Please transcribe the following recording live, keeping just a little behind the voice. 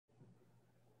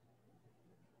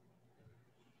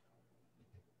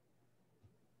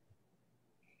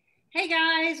Hey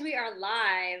guys, we are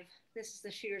live. This is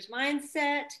the Shooter's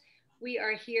Mindset. We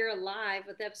are here live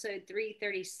with episode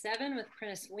 337 with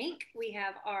Prentice Wink. We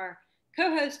have our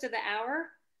co-host of the hour,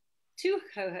 two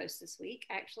co-hosts this week,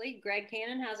 actually. Greg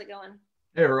Cannon, how's it going?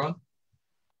 Hey everyone.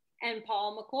 And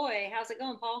Paul McCoy, how's it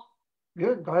going, Paul?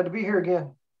 Good. Glad to be here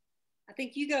again. I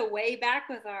think you go way back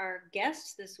with our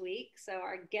guests this week. So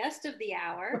our guest of the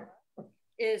hour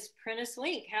is Prentice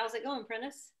Wink. How's it going,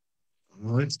 Prentice?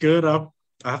 Well, it's good.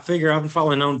 I figure I've been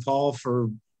following on Paul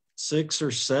for 6 or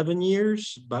 7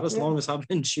 years, about as long as I've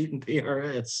been shooting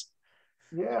PRS.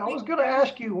 Yeah, I was going to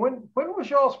ask you when was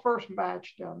y'all's first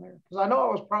match down there? Because I know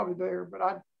I was probably there, but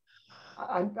I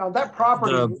that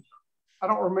property I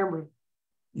don't remember.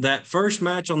 That first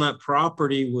match on that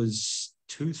property was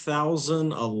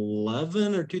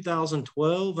 2011 or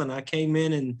 2012, and I came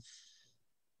in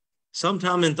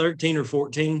sometime in 13 or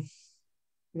 14.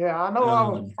 Yeah, I know I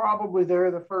was probably there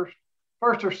the first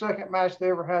or second match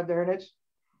they ever had there, and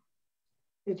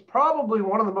it's probably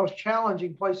one of the most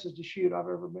challenging places to shoot I've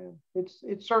ever been.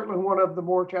 It's certainly one of the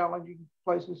more challenging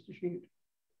places to shoot.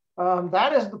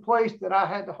 That is the place that I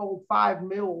had to hold 5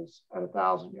 mils at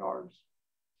 1,000 yards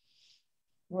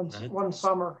one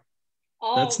summer.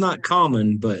 That's not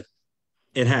common, but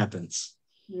it happens.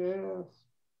 Yes.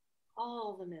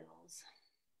 All the mills.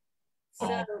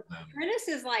 So Prentice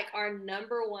is like our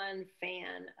number one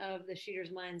fan of the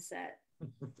Shooter's Mindset.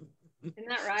 Isn't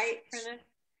that right, Prentice?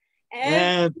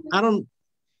 I don't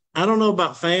know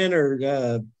about fan or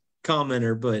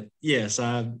commenter, but yes,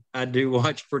 I do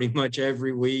watch pretty much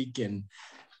every week and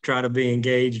try to be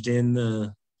engaged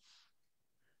in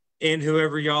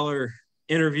whoever y'all are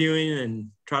interviewing and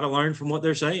try to learn from what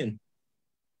they're saying.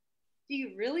 Do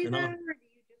you really though, or do you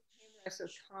just hammer us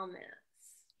with comments?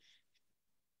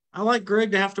 I like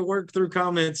Greg to have to work through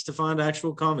comments to find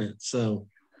actual comments. So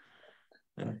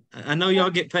I know y'all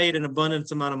get paid an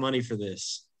abundance amount of money for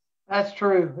this. That's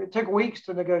true. It took weeks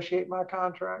to negotiate my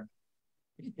contract.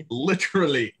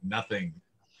 Literally nothing.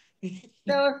 So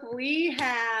if we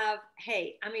have,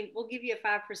 we'll give you a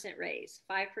 5% raise.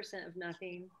 5% of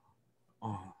nothing.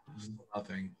 Oh,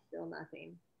 nothing. Still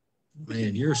nothing.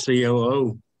 Man, you're a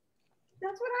COO.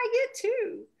 That's what I get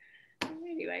too.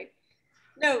 Anyway.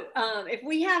 No, if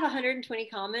we have 120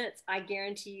 comments, I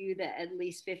guarantee you that at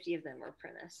least 50 of them are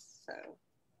Prentice. So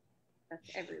that's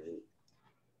every week.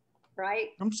 Right?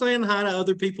 I'm saying hi to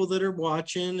other people that are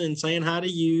watching and saying hi to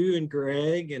you and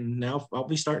Greg. And now I'll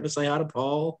be starting to say hi to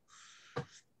Paul.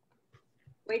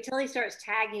 Wait till he starts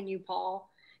tagging you, Paul.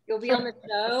 You'll be on the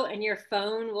show and your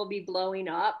phone will be blowing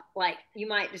up. Like you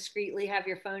might discreetly have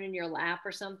your phone in your lap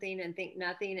or something and think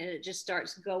nothing. And it just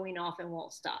starts going off and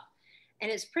won't stop. And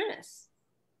it's Prentice.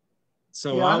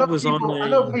 So yeah, I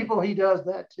know people he does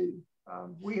that too.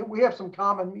 We have some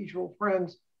common mutual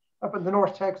friends up in the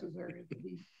North Texas area that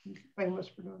he's famous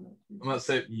for doing that too. I'm gonna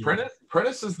say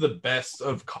Prentice is the best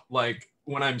of, like,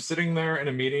 when I'm sitting there in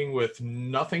a meeting with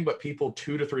nothing but people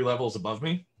 2 to 3 levels above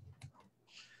me.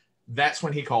 That's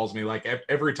when he calls me, like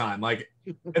every time, like,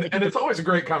 and it's always a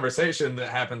great conversation that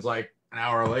happens like an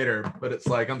hour later. But it's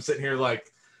like I'm sitting here like,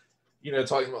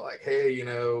 talking about like, hey,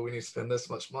 we need to spend this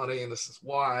much money and this is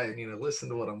why, and listen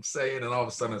to what I'm saying, and all of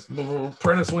a sudden it's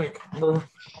Prentice Wink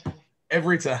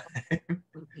every time.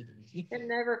 It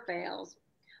never fails.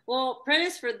 Well,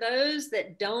 Prentice, for those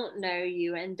that don't know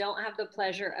you and don't have the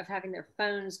pleasure of having their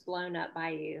phones blown up by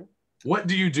you, what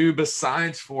do you do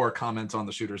besides for comments on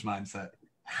the Shooter's Mindset?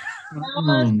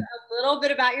 Tell us a little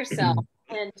bit about yourself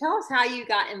and tell us how you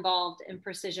got involved in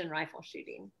precision rifle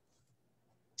shooting.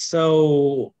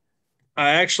 So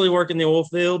I actually work in the oil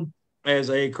field as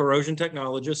a corrosion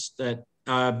technologist that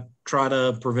I try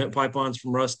to prevent pipelines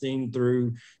from rusting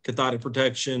through cathodic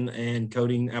protection and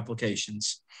coating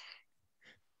applications.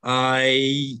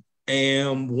 I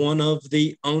am one of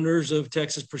the owners of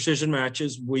Texas Precision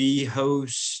Matches. We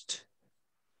host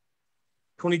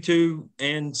 22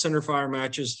 and center fire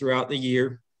matches throughout the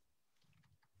year.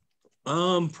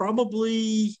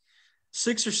 Probably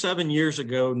 6 or 7 years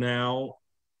ago now,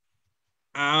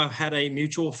 I had a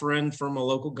mutual friend from a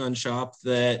local gun shop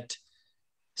that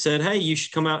said, hey, you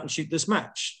should come out and shoot this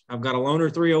match. I've got a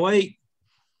loaner 308.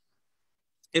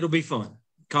 It'll be fun.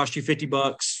 Cost you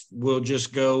 $50. We'll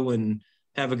just go and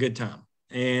have a good time.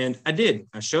 And I did.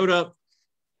 I showed up,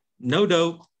 no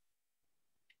dope,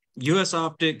 US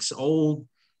Optics, old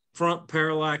front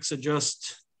parallax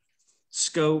adjust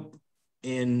scope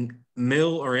in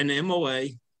mill or in MOA.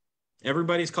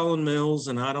 Everybody's calling mills,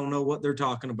 and I don't know what they're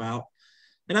talking about.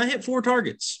 And I hit 4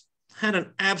 targets. Had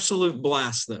an absolute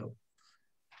blast, though.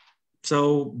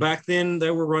 So back then, they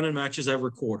were running matches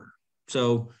every quarter.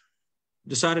 So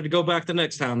decided to go back the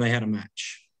next time they had a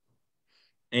match.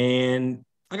 And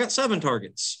I got 7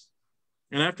 targets.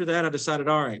 And after that, I decided,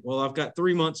 all right, well, I've got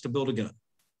 3 months to build a gun.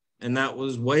 And that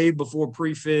was way before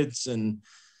prefits. And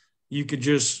you could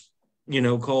just,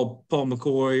 call Paul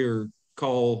McCoy or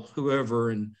call whoever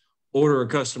and order a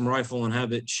custom rifle and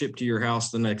have it shipped to your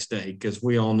house the next day, because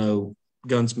we all know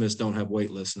gunsmiths don't have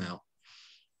wait lists now.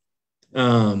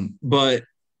 But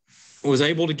was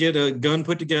able to get a gun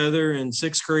put together in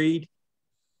 6th Creed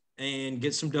and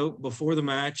get some dope before the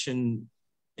match, and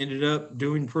ended up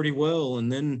doing pretty well.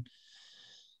 And then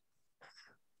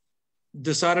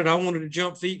decided I wanted to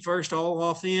jump feet first all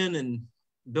off in, and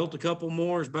built a couple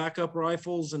more as backup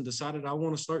rifles, and decided I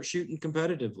want to start shooting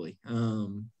competitively.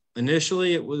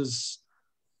 Initially it was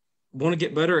want to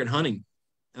get better at hunting.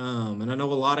 And I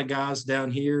know a lot of guys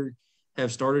down here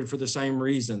have started for the same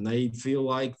reason. They feel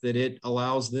like that it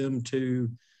allows them to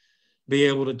be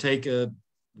able to take a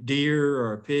deer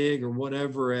or a pig or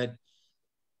whatever at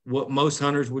what most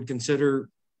hunters would consider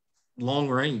long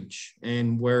range,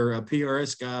 and where a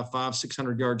PRS guy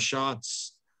 500-600 yard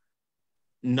shots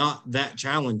not that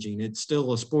challenging. It's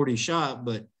still a sporty shot,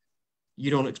 but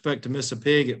you don't expect to miss a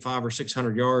pig at 500 or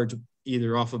 600 yards,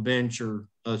 either off a bench or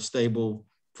a stable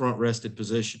front rested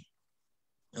position.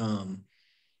 And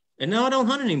now I don't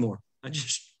hunt anymore. I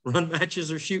just run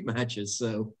matches or shoot matches.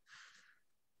 So,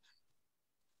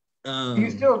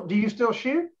 do you still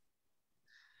shoot?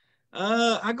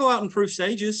 I go out in proof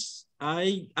stages.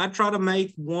 I try to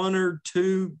make 1 or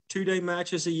 2 2-day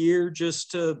matches a year,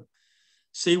 just to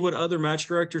see what other match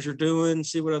directors are doing,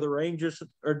 see what other rangers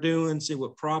are doing, see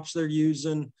what props they're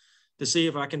using, to see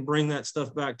if I can bring that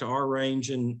stuff back to our range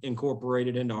and incorporate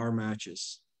it into our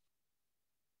matches.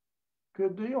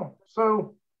 Good deal.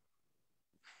 So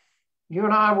you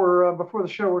and I were, before the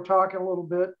show, we're talking a little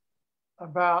bit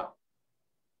about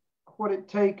what it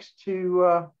takes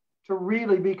to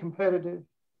really be competitive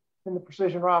in the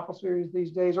precision rifle series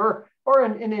these days, or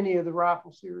in any of the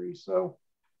rifle series. So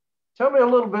tell me a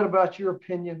little bit about your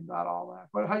opinion about all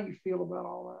that. How do you feel about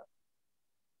all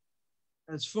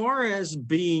that? As far as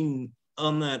being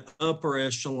on that upper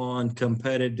echelon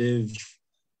competitive,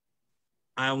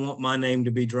 I want my name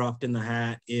to be dropped in the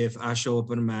hat if I show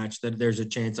up in a match, that there's a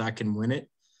chance I can win it.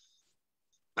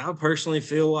 I personally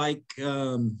feel like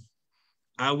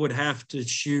I would have to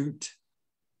shoot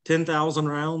 10,000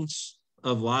 rounds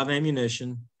of live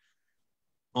ammunition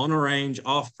on a range,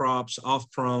 off props, off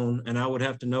prone, and I would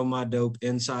have to know my dope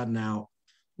inside and out,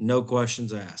 no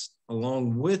questions asked.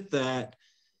 Along with that,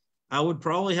 I would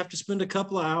probably have to spend a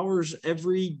couple of hours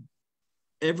every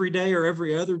day or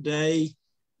every other day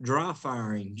dry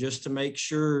firing, just to make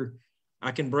sure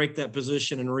I can break that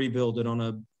position and rebuild it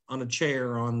on a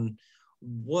chair, on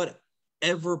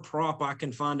whatever prop I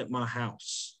can find at my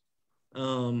house.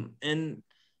 And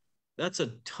that's a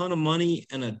ton of money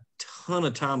and a ton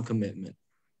of time commitment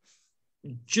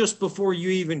just before you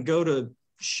even go to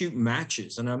shoot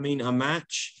matches. And I mean, a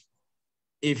match,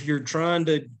 if you're trying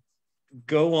to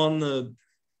go on the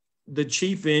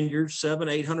cheap end, you're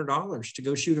 $700-800 to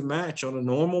go shoot a match. On a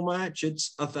normal match,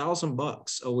 it's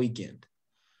 $1,000 a weekend.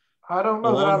 I don't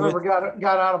know that I've ever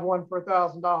got out of one for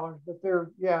 $1,000, but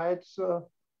it's to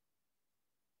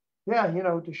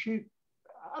shoot.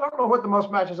 I don't know what the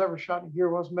most matches ever shot in a year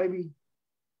was. Maybe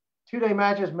 2-day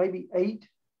matches, maybe 8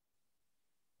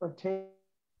 or 10.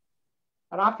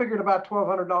 And I figured about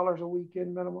 $1,200 a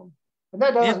weekend minimum. And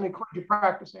that doesn't include your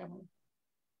practice ammo.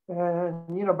 And,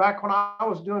 back when I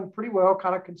was doing pretty well,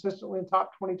 kind of consistently in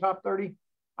top 20, top 30,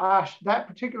 that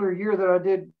particular year that I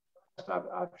did,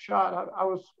 I shot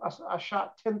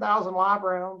 10,000 live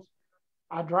rounds.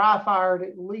 I dry fired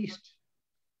at least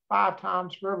 5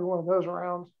 times for every one of those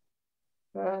rounds.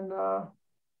 And, I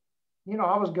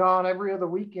was gone every other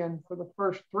weekend for the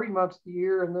first 3 months of the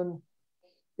year. And then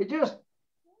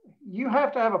you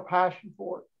have to have a passion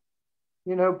for it.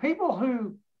 People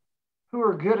who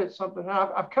are good at something, and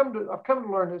I've come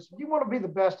to learn this. If you want to be the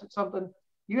best at something,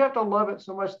 you have to love it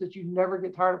so much that you never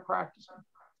get tired of practicing.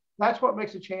 That's what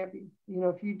makes a champion.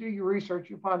 If you do your research,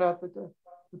 you'll find out that the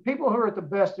people who are at the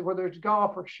best, whether it's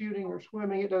golf or shooting or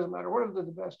swimming, it doesn't matter. Whatever they're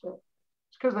the best at,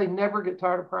 it's because they never get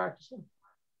tired of practicing.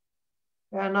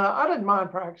 And I didn't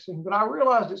mind practicing, but I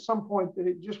realized at some point that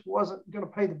it just wasn't going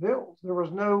to pay the bills. There was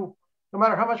no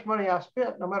matter how much money I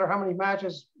spent, no matter how many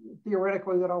matches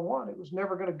theoretically that I won, it was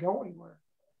never going to go anywhere.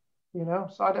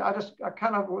 So I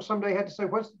kind of someday had to say,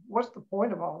 what's the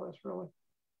point of all this really?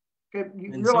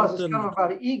 You realize it's kind of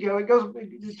about an ego.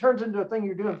 It turns into a thing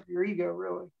you're doing for your ego,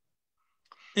 really.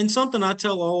 And something I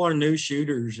tell all our new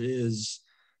shooters is,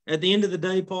 at the end of the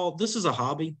day, Paul, this is a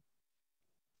hobby.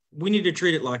 we need to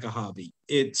treat it like a hobby.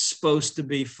 It's supposed to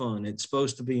be fun. It's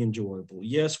supposed to be enjoyable.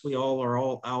 Yes, we all are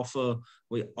all alpha.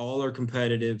 We all are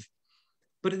competitive.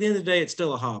 But at the end of the day, it's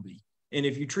still a hobby. And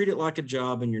if you treat it like a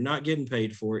job and you're not getting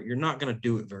paid for it, you're not going to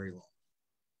do it very long.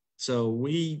 So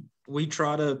we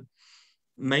try to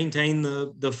maintain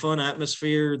the fun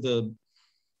atmosphere, the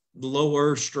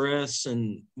lower stress,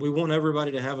 and we want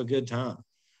everybody to have a good time.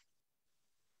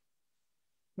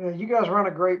 Yeah, you guys run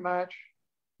a great match.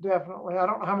 Definitely. I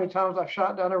don't know how many times I've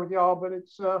shot down there with y'all, but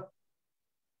it's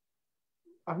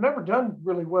I've never done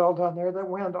really well down there. That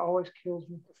wind always kills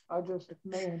me.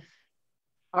 Man.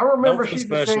 I remember shooting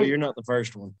special. Stage. You're not the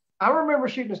first one. I remember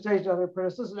shooting a stage down there,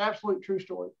 Prentice. This is an absolute true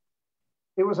story.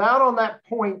 It was out on that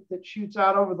point that shoots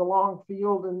out over the long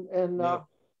field, and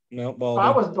No, I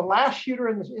was the last shooter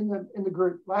in the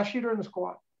group, last shooter in the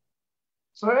squad.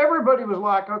 So everybody was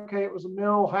like, okay, it was a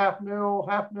mil, half mil,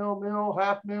 mil,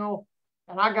 half mil.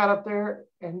 And I got up there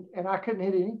and I couldn't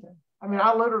hit anything. I mean,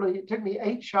 it took me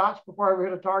 8 shots before I ever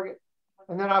hit a target.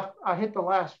 And then I hit the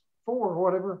last 4 or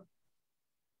whatever.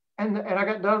 And I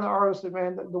got done in the RO, said,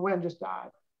 man, the wind just died.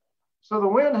 So the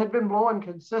wind had been blowing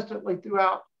consistently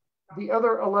throughout the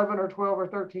other 11 or 12 or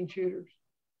 13 shooters.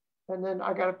 And then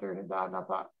I got up there and it died. And I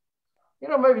thought,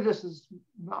 maybe this is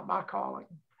not my calling.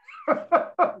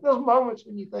 Those moments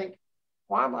when you think,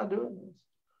 why am I doing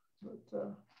this? But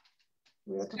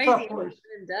yeah, it's a tough place.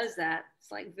 It does that.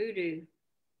 It's like voodoo.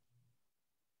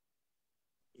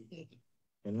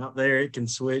 And out there, it can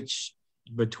switch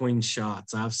between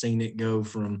shots. I've seen it go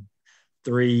from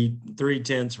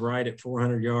 3/10 right at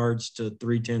 400 yards to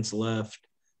 3/10 left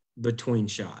between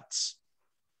shots.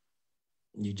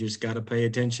 You just got to pay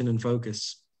attention and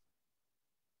focus.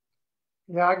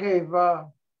 Yeah, I gave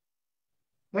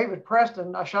David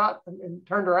Preston, I shot and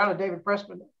turned around, and David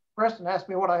Preston asked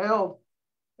me what I held.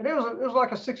 And it was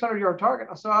like a 600-yard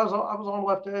target. So I was on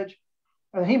left edge,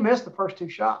 and he missed the first 2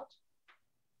 shots.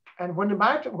 And when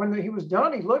he was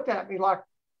done, he looked at me like,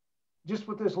 just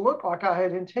with this look, like I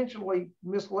had intentionally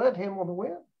misled him on the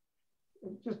wind.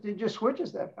 It just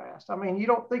switches that fast. I mean, you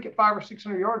don't think at 500 or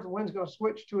 600 yards the wind's going to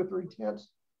switch 2 or 3/10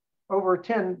 over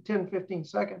 10, 15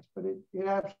 seconds, but it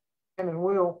absolutely can and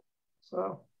will.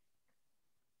 So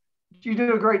you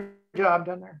do a great job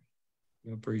down there.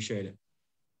 I appreciate it.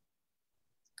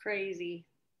 Crazy.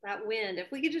 That wind.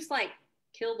 If we could just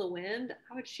kill the wind,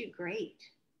 I would shoot great.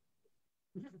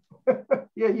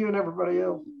 Yeah, you and everybody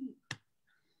else.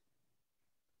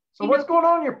 So what's going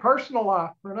on in your personal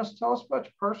life, Prentice? Tell us about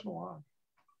your personal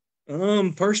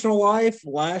life. Personal life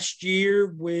last year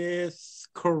with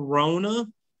Corona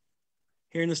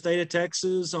here in the state of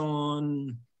Texas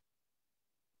on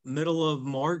middle of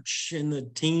March in the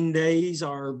teen days,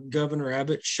 our Governor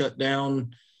Abbott shut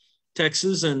down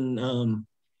Texas, and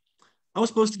I was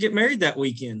supposed to get married that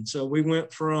weekend. So we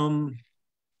went from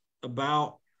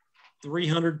about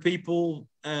 300 people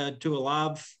to a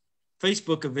live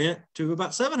Facebook event to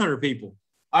about 700 people.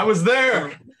 I was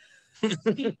there.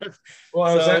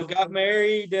 Well, got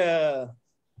married,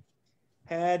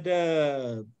 had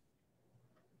to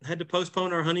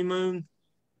postpone our honeymoon.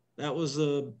 That was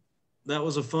a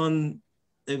fun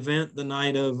event the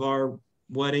night of our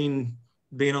wedding,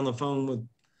 being on the phone with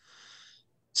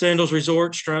Sandals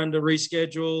Resorts, trying to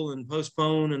reschedule and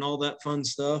postpone and all that fun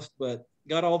stuff, but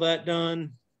got all that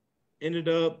done. Ended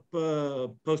up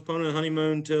postponing the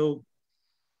honeymoon till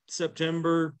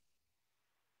September.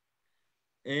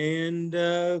 And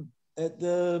at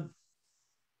the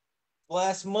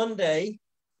last Monday,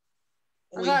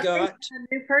 we got a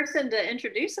new person to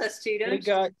introduce us to. We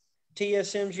got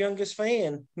TSM's youngest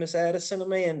fan, Miss Addison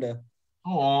Amanda.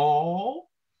 Oh,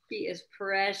 she is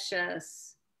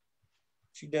precious.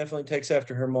 She definitely takes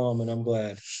after her mom, and I'm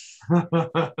glad.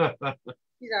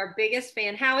 She's our biggest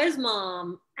fan. How is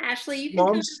Mom? Ashley, you can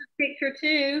come to the picture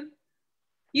too.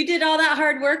 You did all that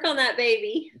hard work on that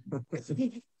baby.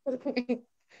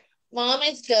 Mom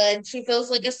is good. She feels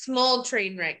like a small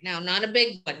train right now, not a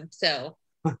big one. So,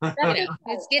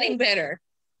 it's getting better.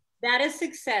 That is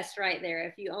success right there.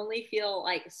 If you only feel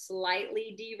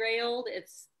slightly derailed,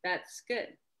 that's good.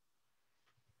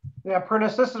 Yeah,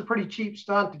 Prentice, this is a pretty cheap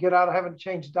stunt to get out of having to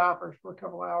change diapers for a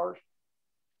couple of hours.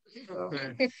 So.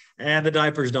 And the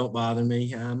diapers don't bother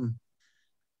me. I'm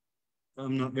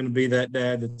not going to be that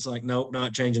dad that's like, nope,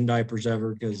 not changing diapers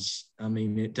ever, because I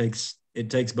mean it takes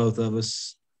both of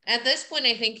us. At this point,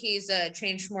 I think he's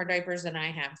changed more diapers than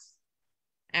I have,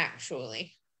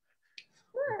 actually.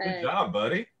 Good job,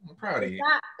 buddy. I'm proud of you.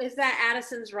 Is that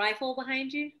Addison's rifle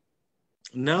behind you?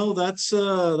 No, that's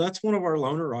one of our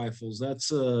loaner rifles.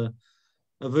 That's a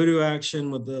Voodoo Action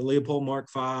with the Leopold Mark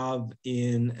V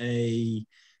in a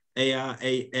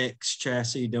AIAX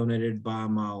chassis donated by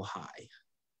Mile High.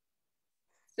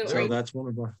 So that's one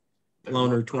of our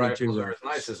loaner 22 rifles. As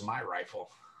nice as my rifle.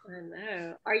 I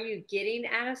know. Are you getting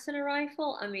Addison a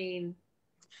rifle? I mean,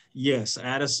 yes,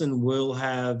 Addison will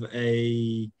have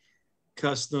a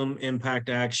custom impact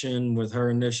action with her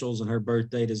initials and her birth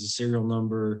date as a serial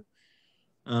number.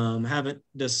 Haven't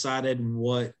decided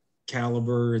what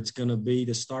caliber it's going to be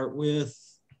to start with.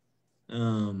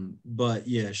 But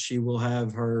yeah, she will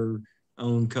have her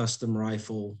own custom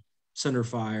rifle, center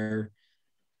fire.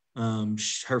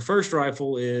 Her first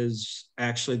rifle is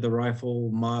actually the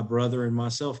rifle my brother and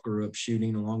myself grew up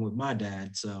shooting along with my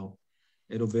dad. So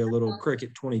it'll be a little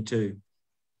Cricket 22.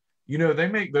 You know, they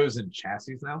make those in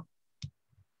chassis now.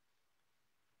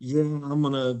 Yeah, I'm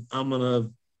gonna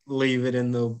leave it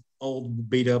in the old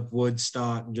beat up wood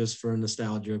stock just for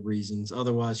nostalgia reasons.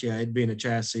 Otherwise, yeah, it'd be in a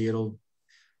chassis. It'll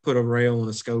put a rail and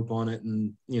a scope on it,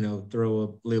 and throw a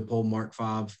Leopold Mark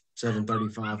V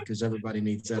 735 because everybody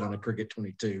needs that on a Cricket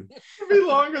 22. It'd be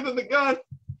longer than the gun.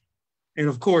 And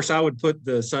of course, I would put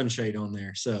the sunshade on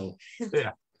there. So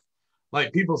yeah,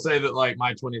 like people say that like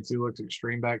my 22 looks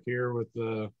extreme back here with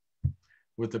the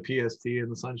PST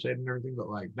and the sunshade and everything, but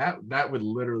like that would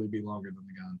literally be longer than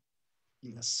the gun.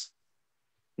 Yes,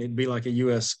 it'd be like a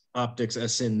US Optics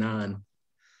SN9.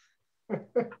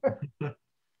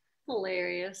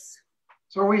 Hilarious.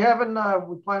 So are we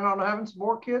plan on having some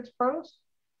more kids, Prentice?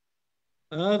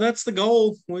 That's the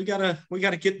goal. We gotta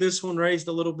get this one raised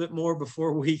a little bit more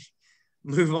before we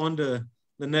move on to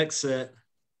the next set.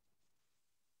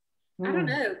 I don't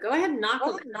know. Go ahead and knock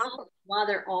them out while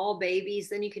they're all babies.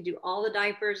 Then you could do all the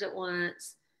diapers at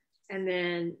once and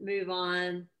then move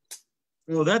on.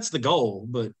 Well, that's the goal,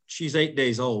 but she's 8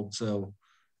 days old. So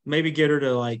maybe get her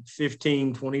to like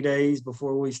 15, 20 days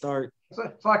before we start.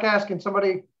 It's like asking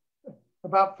somebody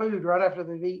about food right after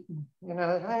they've eaten. Maybe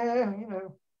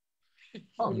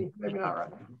not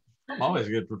right now. I'm always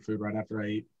good for food right after I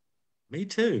eat. Me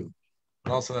too.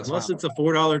 Also, that's unless it's a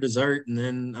 $4 dessert, and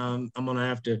then I'm going to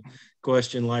have to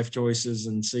question life choices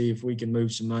and see if we can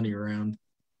move some money around.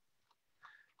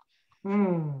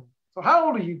 So how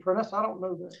old are you, Prentice? I don't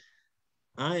know that.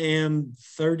 I am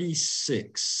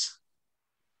 36.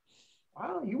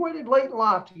 Wow, you waited late in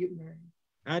life to get married.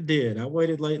 I did. I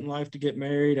waited late in life to get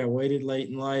married. I waited late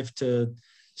in life to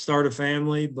start a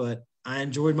family, but I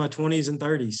enjoyed my 20s and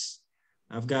 30s.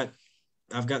 I've got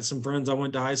some friends I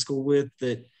went to high school with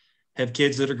that have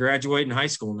kids that are graduating high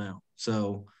school now.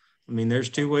 So, I mean, there's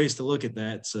two ways to look at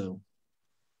that. So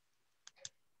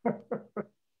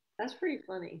that's pretty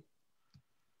funny.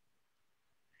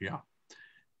 Yeah.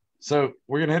 So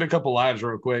we're going to hit a couple lives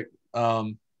real quick.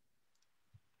 Eric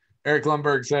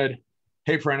Lundberg said,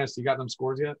 "Hey, Prentice, you got them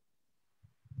scores yet?"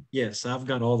 Yes, I've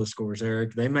got all the scores,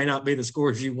 Eric. They may not be the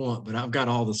scores you want, but I've got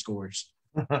all the scores.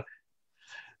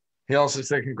 He also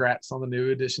said, "Congrats on the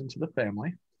new addition to the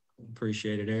family."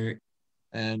 Appreciate it, Eric.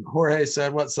 And Jorge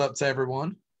said, "What's up to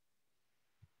everyone?"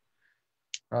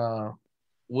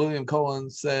 William Cullen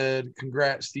said,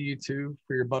 "Congrats to you two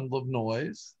for your bundle of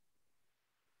noise."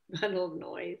 Bundle of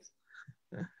noise.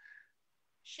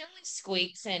 She only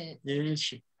squeaks and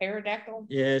she pterodactyl.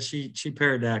 Yeah, she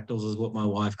pterodactyls is what my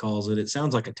wife calls it. It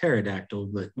sounds like a pterodactyl,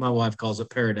 but my wife calls it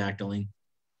pterodactyling.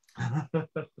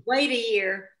 Wait a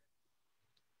year.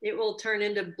 It will turn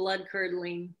into blood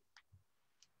curdling.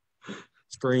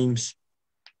 Screams.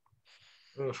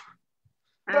 Let's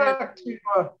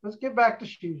get back to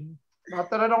shooting. Not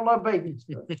that I don't love babies.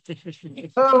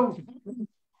 So,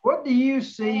 what do you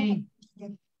see?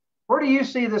 Where do you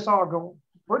see this all going?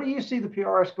 Where do you see the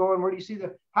PRS going?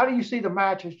 How do you see the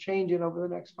matches changing over the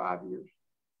next 5 years?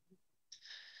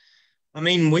 I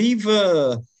mean, we've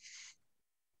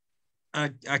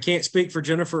I can't speak for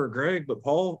Jennifer or Greg, but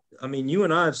Paul, I mean, you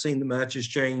and I have seen the matches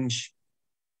change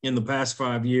in the past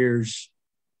 5 years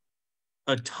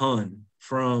a ton,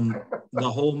 from the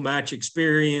whole match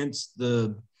experience,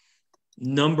 the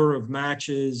number of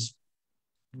matches,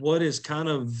 what is kind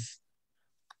of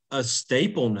a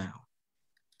staple now.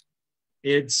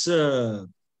 It's I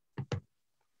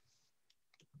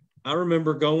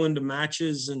remember going to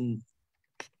matches and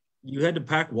you had to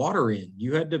pack water in.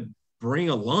 You had to bring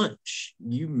a lunch.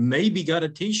 You maybe got a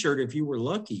t-shirt if you were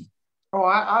lucky. Oh,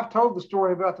 I've told the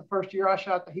story about the first year I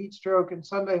shot the heat stroke, and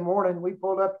Sunday morning we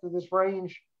pulled up to this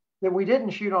range that we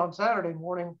didn't shoot on Saturday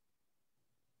morning,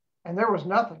 and there was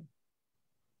nothing.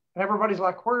 And everybody's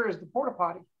like, "Where is the porta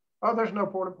potty?" Oh, there's no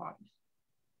porta potties.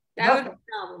 That was the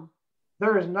problem.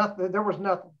 There is nothing. There was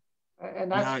nothing,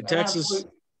 and that's Texas.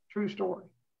 True story.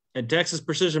 At Texas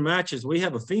Precision Matches, we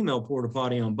have a female porta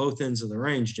potty on both ends of the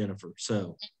range, Jennifer.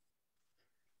 So,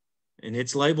 and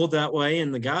it's labeled that way,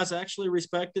 and the guys actually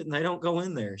respect it, and they don't go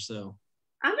in there. So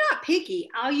I'm not picky.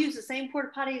 I'll use the same porta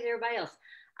potty as everybody else.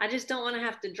 I just don't want to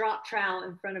have to drop trowel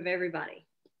in front of everybody.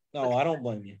 no, I don't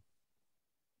blame you.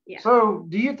 Yeah. So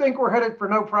do you think we're headed for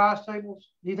no prize tables?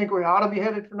 Do you think we ought to be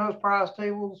headed for no prize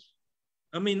tables?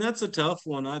 I mean, that's a tough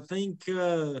one. I think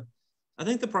the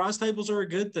prize tables are a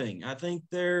good thing. I think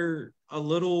they're a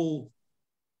little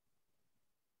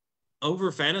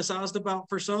over fantasized about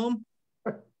for some,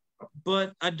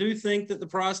 but I do think that the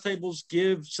prize tables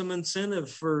give some incentive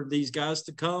for these guys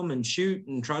to come and shoot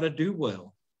and try to do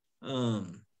well.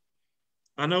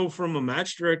 I know from a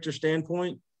match director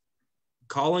standpoint,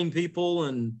 calling people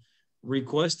and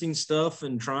requesting stuff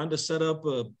and trying to set up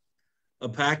a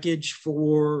package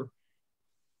for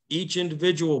each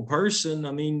individual person.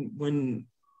 I mean,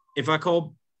 if I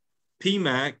call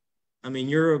PMAC, I mean,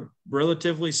 you're a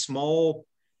relatively small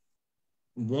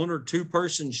 1 or 2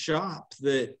 person shop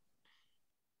that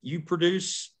you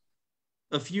produce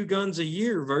a few guns a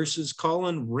year versus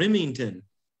calling Remington,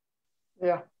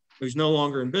 who's no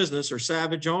longer in business, or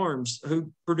Savage Arms,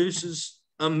 who produces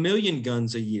 1 million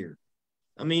guns a year.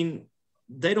 I mean,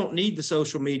 they don't need the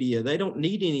social media. They don't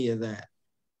need any of that.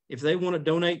 If they want to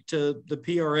donate to the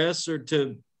PRS or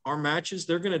to our matches,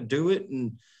 they're going to do it,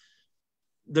 and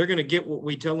they're going to get what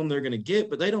we tell them they're going to get,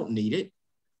 but they don't need it.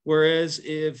 Whereas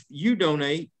if you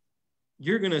donate,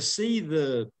 you're going to see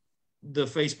the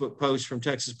Facebook posts from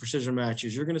Texas Precision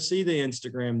Matches. You're going to see the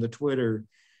Instagram, the Twitter.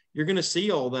 You're going to see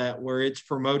all that where it's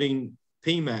promoting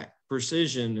PMAC,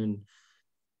 Precision, and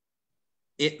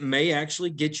it may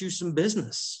actually get you some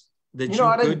business. That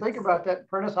I didn't think about that,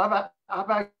 Prentice.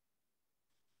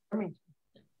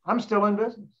 I'm still in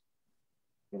business.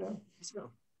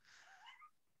 So.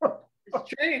 It's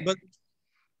true. But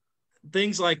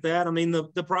things like that, I mean,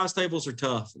 the prize tables are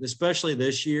tough, especially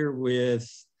this year with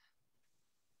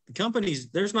the companies.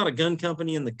 There's not a gun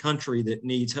company in the country that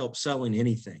needs help selling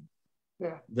anything.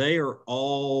 Yeah. They are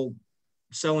all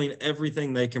selling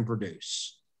everything they can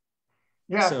produce.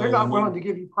 Yeah, if they're not willing to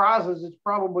give you prizes, it's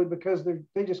probably because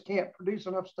they just can't produce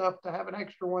enough stuff to have an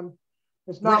extra one.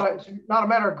 It's not a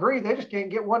matter of greed. They just can't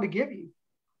get one to give you.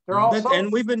 They're all sold.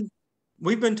 And we've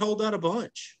been told that a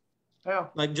bunch. Yeah.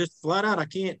 Like, just flat out,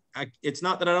 it's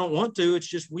not that I don't want to, it's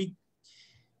just we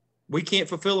can't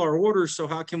fulfill our orders. So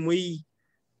how can we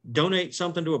donate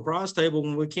something to a prize table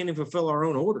when we can't even fulfill our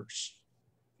own orders?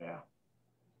 Yeah.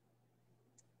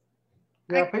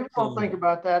 Yeah, people don't think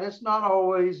about that. It's not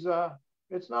always that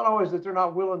they're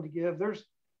not willing to give. There's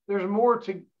more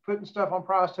to putting stuff on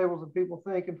prize tables than people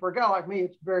think. And for a guy like me,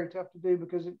 it's very tough to do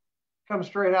because it comes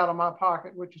straight out of my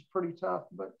pocket, which is pretty tough.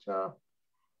 But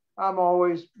I'm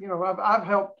always, I've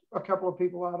helped a couple of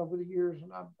people out over the years,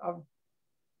 and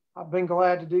I've been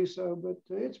glad to do so. But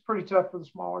it's pretty tough for the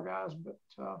smaller guys. But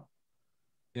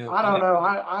I don't know.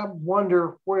 I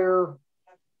wonder where.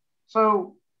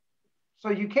 So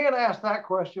you can't ask that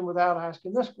question without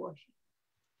asking this question.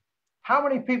 How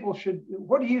many people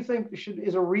what do you think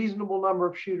is a reasonable number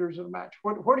of shooters in a match?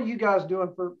 What are you guys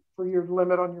doing for your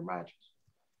limit on your matches?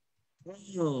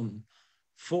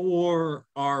 For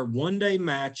our one-day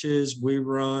matches, we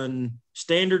run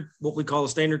what we call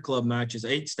standard club matches,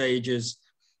 8 stages,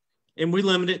 and we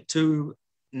limit it to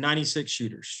 96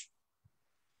 shooters.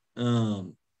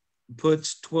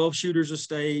 Puts 12 shooters a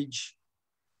stage.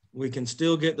 We can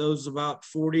still get those about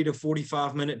 40 to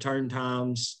 45 minute turn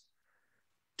times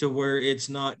to where it's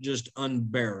not just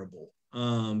unbearable.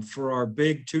 For our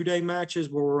big 2-day matches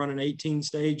where we're running 18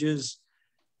 stages,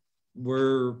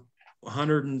 we're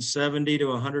 170 to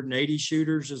 180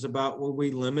 shooters is about where we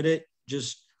limit it.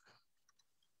 Just,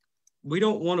 we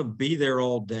don't want to be there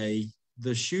all day.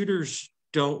 The shooters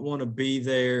don't want to be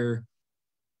there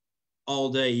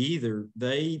all day either.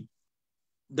 They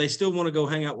still want to go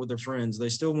hang out with their friends. They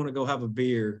still want to go have a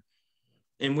beer.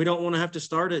 And we don't want to have to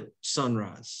start at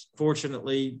sunrise,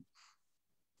 fortunately.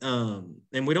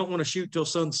 And we don't want to shoot till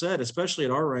sunset, especially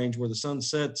at our range where the sun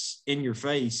sets in your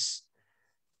face.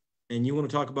 And you want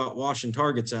to talk about washing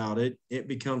targets out, it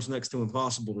becomes next to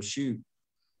impossible to shoot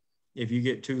if you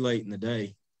get too late in the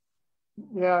day.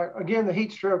 Yeah, again, the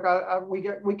heat stroke.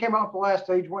 We came off the last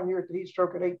stage one year at the heat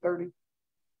stroke at 8:30.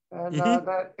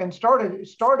 And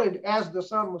started as the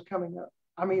sun was coming up.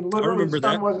 I mean, literally, the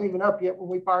sun wasn't even up yet when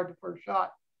we fired the first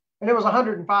shot, and it was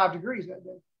 105 degrees that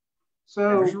day.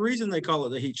 So there's a reason they call it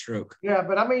the heat stroke. Yeah,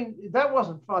 but I mean, that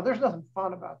wasn't fun. There's nothing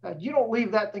fun about that. You don't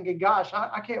leave that thinking, "Gosh,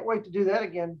 I can't wait to do that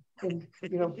again in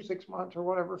 6 months or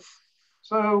whatever."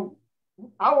 So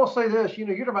I will say this: you're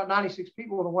talking about 96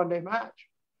 people in a one-day match.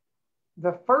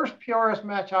 The first PRS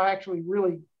match I actually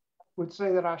really would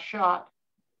say that I shot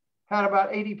had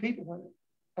about 80 people in it.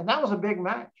 And that was a big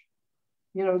match.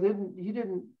 You know,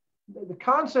 the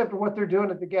concept of what they're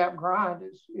doing at the Gap Grind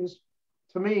is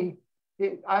to me,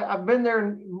 I've been there,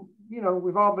 and, you know,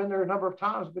 we've all been there a number of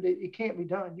times, but it can't be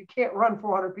done. You can't run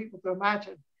 400 people through a match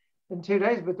in 2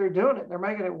 days, but they're doing it. They're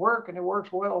making it work, and it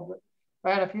works well. But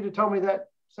man, if you'd have told me that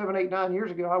 7, 8, 9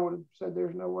 years ago, I would have said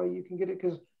there's no way you can get it,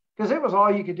 because it was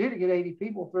all you could do to get 80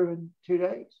 people through in 2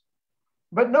 days.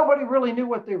 But nobody really knew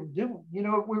what they were doing. You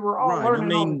know, we were all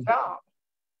learning on the job,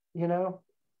 you know.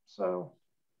 So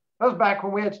that was back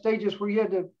when we had stages where you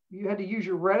had to use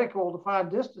your reticle to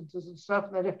find distances and stuff,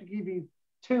 and they'd have to give you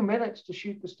 2 minutes to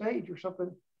shoot the stage or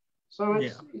something. So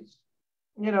it's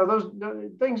you know, those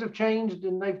things have changed,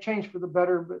 and they've changed for the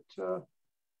better. But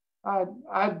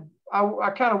I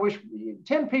kind of wish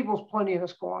 10 people's plenty in a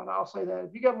squad. I'll say that.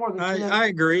 If you got more than 10, I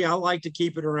agree. I like to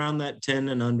keep it around that 10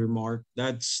 and under mark.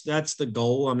 That's the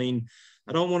goal. I mean,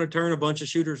 I don't want to turn a bunch of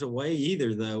shooters away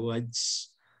either, though.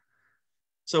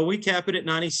 So we cap it at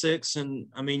 96, and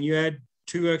I mean, you add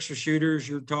 2 extra shooters,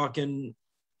 you're talking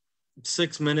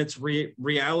 6 minutes.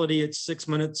 Reality, it's 6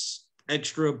 minutes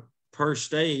extra per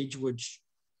stage, which,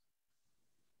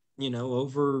 you know,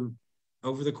 over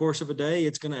the course of a day,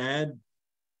 it's going to add,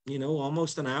 you know,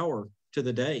 almost an hour to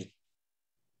the day.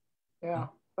 Yeah,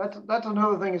 that's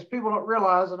another thing is people don't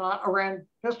realize, and I ran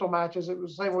pistol matches. It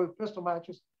was the same way with pistol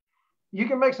matches. You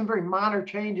can make some very minor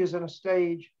changes in a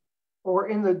stage or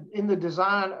in the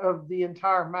design of the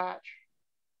entire match,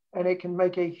 and it can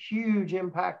make a huge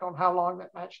impact on how long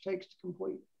that match takes to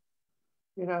complete.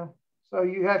 You know, so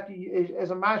you have to,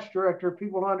 as a match director,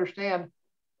 people understand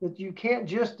that you can't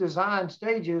just design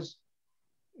stages.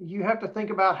 You have to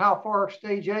think about how far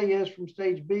stage A is from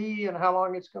stage B and how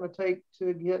long it's going to take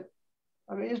to get.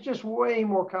 I mean, it's just way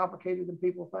more complicated than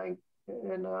people think.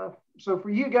 And so for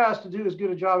you guys to do as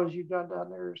good a job as you've done down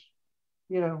there is,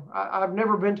 you know, I've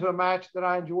never been to a match that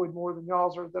I enjoyed more than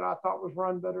y'all's, or that I thought was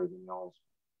run better than y'all's.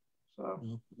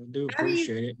 So I do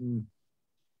appreciate it.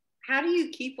 How do you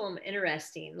keep them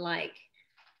interesting? Like,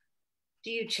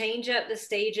 do you change up the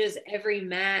stages every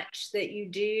match that you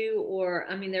do? Or,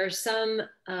 I mean, there are some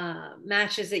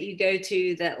matches that you go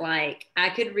to that, like, I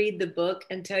could read the book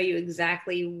and tell you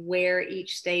exactly where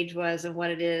each stage was and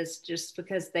what it is, just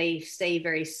because they stay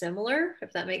very similar,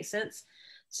 if that makes sense.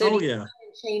 So do you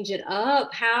change it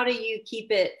up? How do you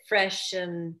keep it fresh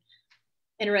and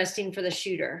interesting for the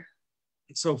shooter?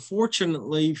 So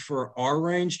fortunately for our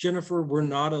range, Jennifer,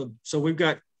 so we've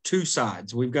got 2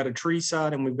 sides. We've got a tree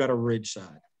side and we've got a ridge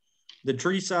side. The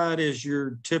tree side is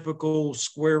your typical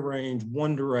square range,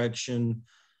 one direction,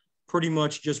 pretty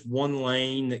much just one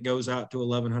lane that goes out to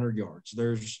 1,100 yards.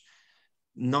 There's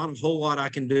not a whole lot I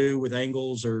can do with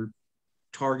angles or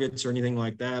targets or anything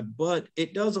like that, but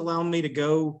it does allow me to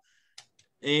go,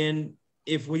 and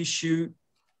if we shoot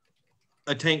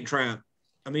a tank trap,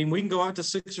 I mean, we can go out to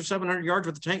 600 or 700 yards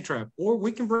with a tank trap, or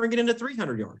we can bring it into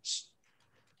 300 yards.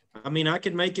 I mean, I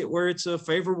can make it where it's a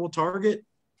favorable target,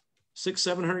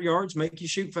 600-700 yards, make you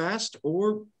shoot fast,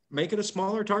 or make it a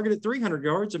smaller target at 300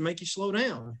 yards and make you slow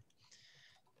down.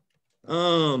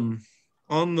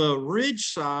 On the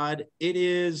ridge side, it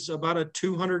is about a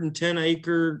 210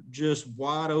 acre, just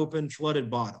wide open flooded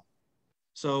bottom.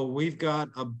 So we've got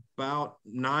about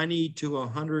 90 to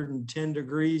 110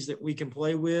 degrees that we can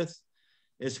play with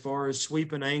as far as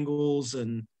sweeping angles.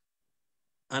 And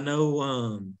I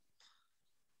know,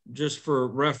 just for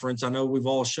reference, I know we've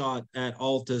all shot at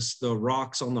Altus, the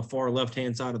rocks on the far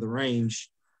left-hand side of the range.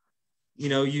 You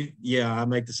know, I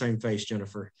make the same face,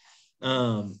 Jennifer. Me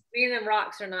and them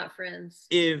rocks are not friends.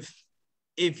 If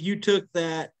you took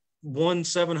that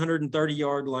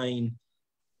 730-yard lane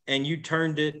and you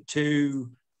turned it to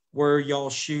where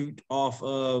y'all shoot off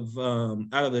of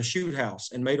out of the shoot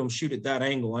house and made them shoot at that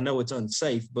angle, I know it's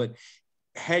unsafe, but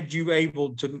had you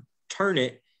able to turn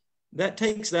it, that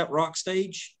takes that rock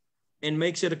stage and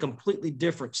makes it a completely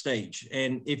different stage.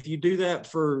 And if you do that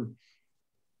for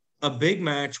a big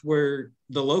match where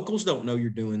the locals don't know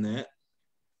you're doing that,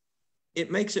 it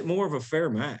makes it more of a fair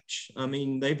match. I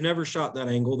mean, they've never shot that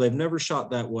angle. They've never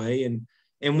shot that way.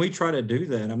 And we try to do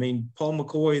that. I mean, Paul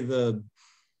McCoy,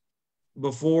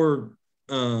 before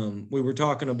we were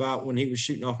talking about when he was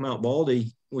shooting off Mount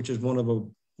Baldy, which is one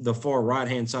of the far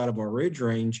right-hand side of our ridge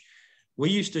range, we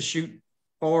used to shoot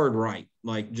hard right,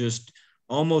 like just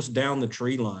almost down the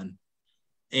tree line.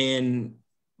 And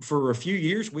for a few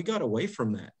years, we got away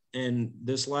from that. And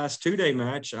this last 2-day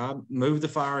match, I moved the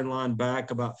firing line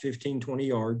back about 15, 20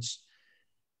 yards.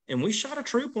 And we shot a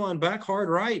troop line back hard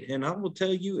right. And I will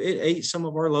tell you, it ate some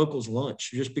of our locals'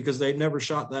 lunch just because they'd never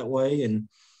shot that way. And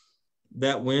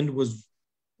that wind was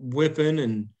whipping.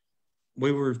 And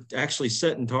we were actually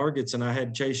setting targets, and I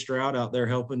had Chase Stroud out there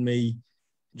helping me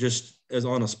just as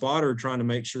on a spotter, trying to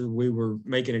make sure we were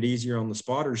making it easier on the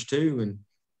spotters too. And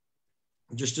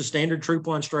just a standard troop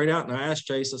line straight out. And I asked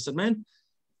Chase, I said, man,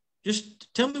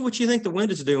 just tell me what you think the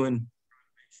wind is doing.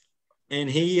 And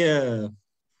he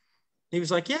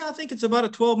was like, yeah, I think it's about a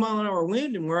 12-mile-an-hour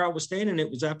wind. And where I was standing, it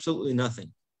was absolutely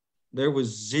nothing. There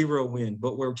was zero wind.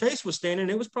 But where Chase was standing,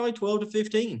 it was probably 12 to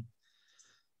 15.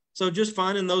 So just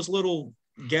finding those little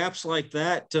gaps like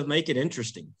that to make it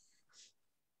interesting.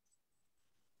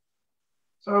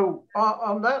 So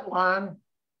on that line,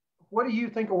 what do you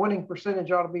think a winning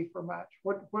percentage ought to be for a match?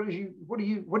 What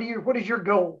is your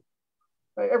goal?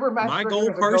 Every match. My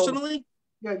goal personally?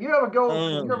 Yeah, you have a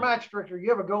goal. You're a match director. You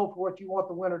have a goal for what you want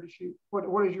the winner to shoot.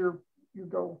 What is your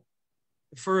goal?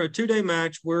 For a 2-day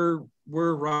match, we're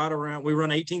right around. We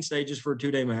run 18 stages for a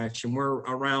 2-day match, and we're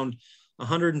around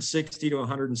 160 to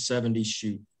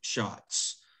 170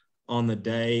 shots on the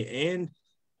day. And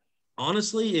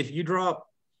honestly, if you drop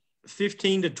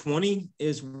 15 to 20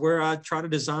 is where I try to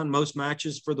design most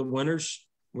matches for the winners,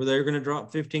 where they're going to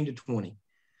drop 15 to 20.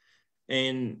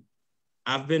 And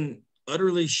I've been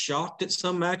utterly shocked at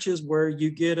some matches where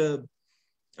you get a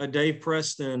Dave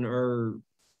Preston or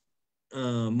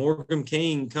Morgan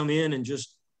King come in and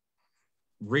just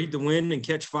read the wind and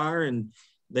catch fire, and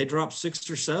they drop 6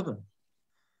 or 7.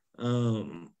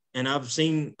 And I've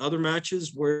seen other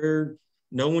matches where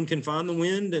no one can find the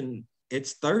wind and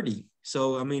it's 30.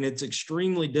 So, I mean, it's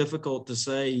extremely difficult to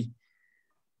say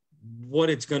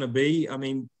what it's going to be. I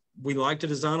mean, we like to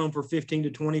design them for 15 to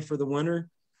 20 for the winner.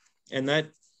 And that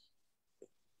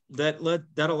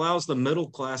allows the middle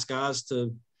class guys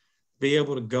to be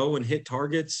able to go and hit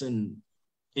targets and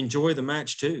enjoy the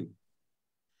match too.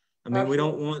 I mean,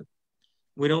 Absolutely.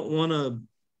 we don't want to,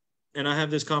 and I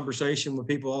have this conversation with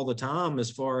people all the time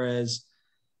as far as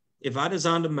if I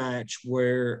designed a match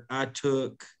where I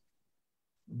took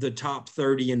the top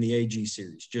 30 in the AG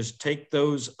series, just take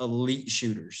those elite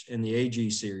shooters in the AG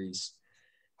series,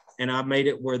 and I made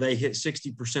it where they hit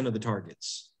 60% of the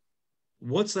targets.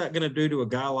 What's that going to do to a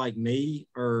guy like me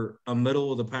or a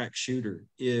middle of the pack shooter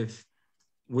if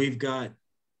we've got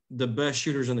the best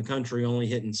shooters in the country only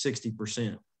hitting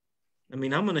 60%? I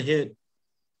mean, I'm going to hit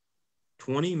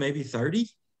 20, maybe 30%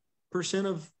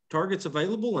 of targets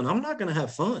available, and I'm not going to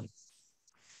have fun.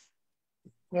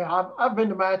 Yeah, I've been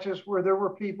to matches where there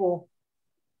were people,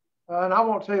 and I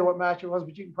won't tell you what match it was,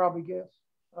 but you can probably guess,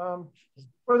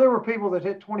 where there were people that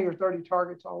hit 20 or 30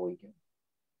 targets all weekend.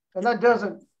 And that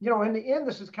doesn't, in the end,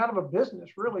 this is kind of a business,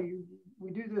 really.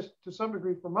 We do this to some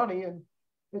degree for money, and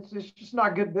it's just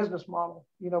not a good business model.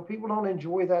 People don't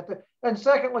enjoy that. And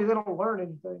secondly, they don't learn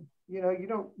anything.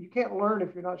 You can't learn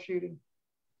if you're not shooting.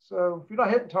 So if you're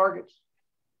not hitting targets,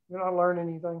 you're not learning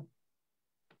anything.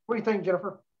 What do you think,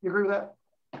 Jennifer? You agree with that?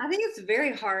 I think it's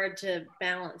very hard to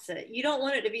balance it. You don't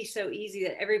want it to be so easy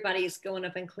that everybody is going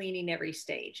up and cleaning every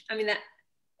stage. I mean,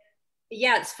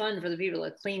 it's fun for the people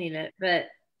that are cleaning it, but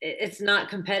it's not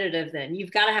competitive then.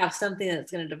 You've got to have something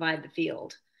that's going to divide the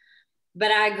field.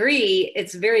 But I agree,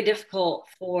 it's very difficult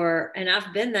and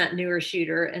I've been that newer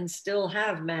shooter and still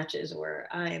have matches where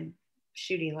I'm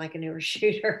shooting like a newer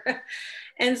shooter.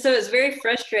 And so it's very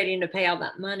frustrating to pay all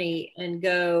that money and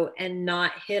go and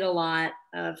not hit a lot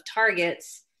of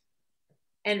targets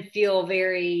and feel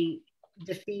very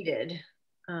defeated.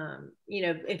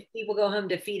 If people go home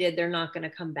defeated, they're not going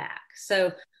to come back.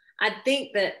 So I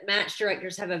think that match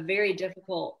directors have a very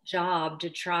difficult job to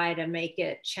try to make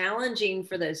it challenging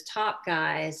for those top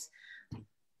guys,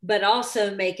 but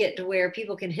also make it to where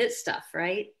people can hit stuff,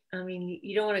 right? I mean,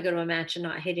 you don't want to go to a match and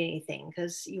not hit anything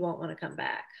because you won't want to come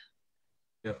back.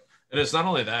 Yeah. And it's not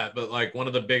only that, but like one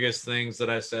of the biggest things that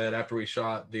I said after we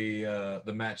shot the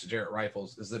match at Jarrett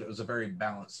Rifles is that it was a very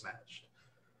balanced match.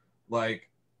 Like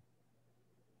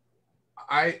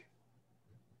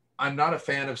I'm not a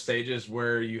fan of stages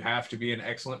where you have to be an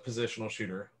excellent positional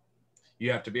shooter.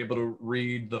 You have to be able to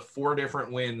read the 4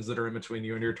 different winds that are in between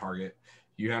you and your target.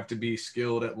 You have to be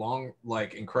skilled at long,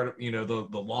 like incredible,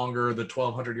 the longer, the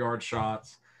 1,200 yard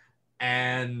shots,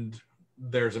 and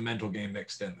there's a mental game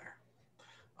mixed in there.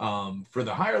 For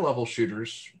the higher level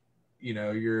shooters,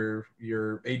 your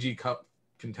AG Cup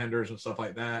contenders and stuff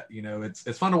like that,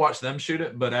 it's fun to watch them shoot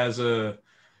it, but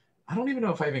I don't even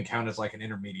know if I even count as like an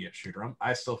intermediate shooter.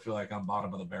 I still feel like I'm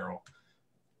bottom of the barrel.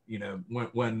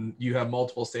 When you have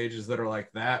multiple stages that are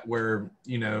like that, where,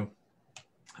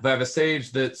 if I have a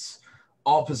stage that's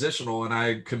all positional and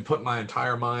I can put my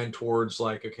entire mind towards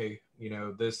like, okay,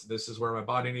 this is where my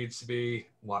body needs to be,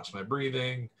 watch my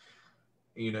breathing,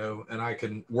 you know, and I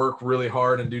can work really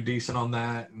hard and do decent on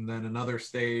that. And then another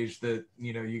stage that,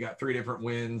 you know, you got 3 different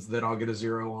wins that I'll get a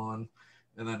 0 on.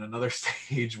 And then another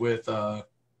stage with,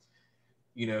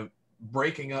 you know,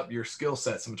 breaking up your skill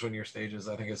sets in between your stages,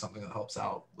 I think is something that helps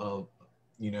out,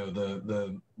 you know,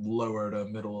 the lower to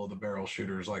middle of the barrel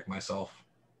shooters like myself.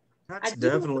 That's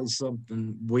definitely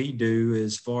something we do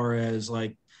as far as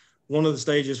like one of the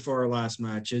stages for our last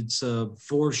match. It's a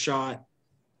 4-shot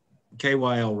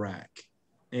KYL rack.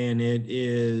 And it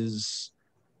is,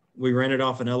 we ran it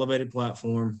off an elevated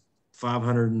platform,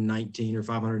 519 or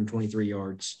 523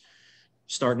 yards,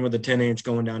 starting with a 10-inch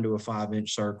going down to a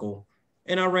 5-inch circle.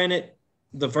 And I ran it,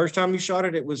 the first time you shot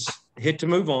it, it was hit to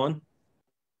move on.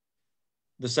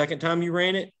 The second time you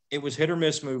ran it, it was hit or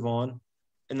miss move on.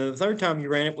 And then the third time you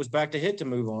ran it was back to hit to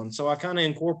move on. So I kind of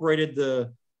incorporated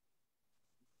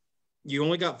you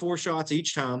only got 4 shots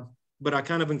each time, but I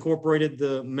kind of incorporated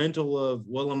the mental of,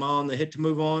 well, am I on the hit to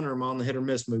move on or am I on the hit or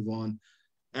miss move on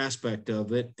aspect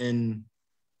of it? And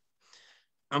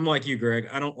I'm like you, Greg.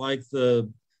 I don't mind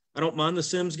the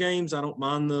Sims games. I don't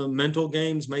mind the mental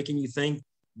games making you think,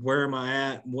 where am I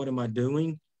at? What am I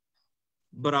doing?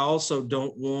 But I also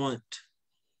don't want,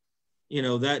 you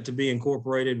know, that to be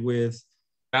incorporated with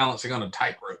balancing on a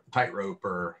tightrope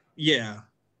or, yeah,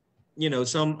 you know,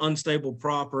 some unstable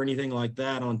prop or anything like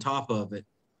that on top of it.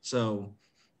 So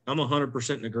I'm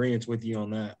 100% in agreement with you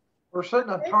on that. We're setting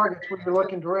up targets where you're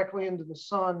looking directly into the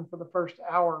sun for the first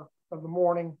hour of the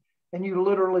morning, and you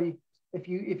literally, if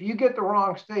you get the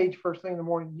wrong stage first thing in the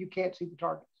morning, you can't see the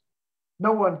targets.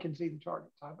 No one can see the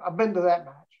targets. I've been to that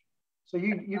match. So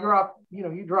you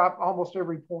drop almost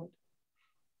every point.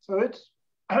 So it's,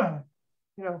 you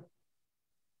know,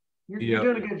 you're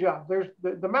doing a good job. There's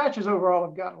the matches overall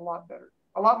have gotten a lot better,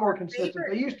 a lot more consistent.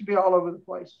 They used to be all over the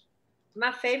place.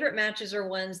 My favorite matches are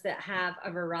ones that have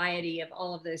a variety of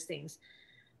all of those things.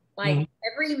 Like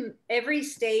every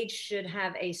stage should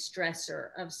have a stressor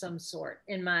of some sort,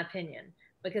 in my opinion,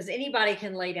 because anybody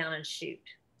can lay down and shoot,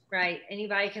 right?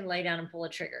 Anybody can lay down and pull a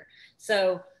trigger.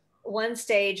 So one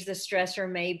stage, the stressor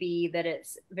may be that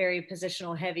it's very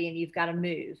positional heavy and you've got to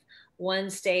move. One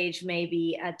stage may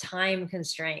be a time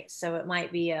constraint. So it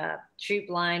might be a troop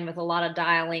line with a lot of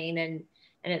dialing and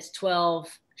it's 12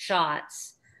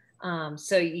 shots.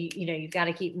 So you've got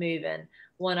to keep moving.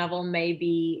 One of them may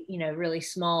be, you know, really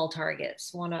small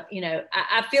targets.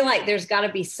 I feel like there's got to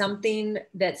be something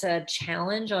that's a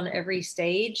challenge on every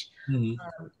stage.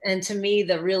 And to me,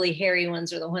 the really hairy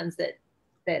ones are the ones that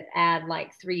add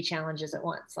like 3 challenges at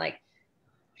once, like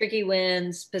tricky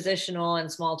wins, positional,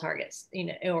 and small targets, you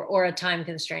know, or a time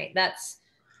constraint. That's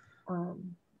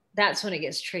when it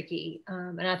gets tricky.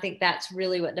 And I think that's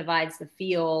really what divides the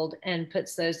field and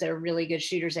puts those that are really good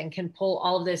shooters and can pull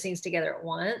all of those things together at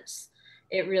once.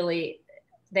 They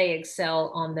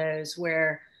excel on those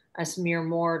where us mere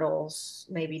mortals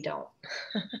maybe don't.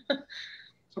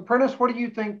 So Prentice, what do you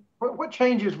think? What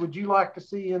changes would you like to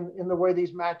see in the way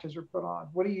these matches are put on?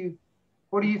 What do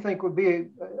you think would be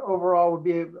overall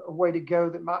a way to go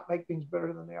that might make things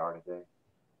better than they are today?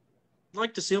 I'd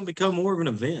like to see them become more of an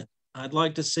event. I'd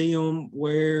like to see them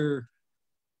where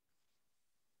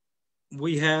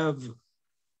we have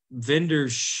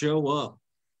vendors show up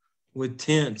with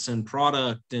tents and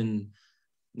product and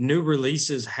new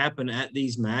releases happen at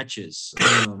these matches.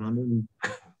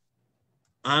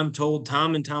 I'm told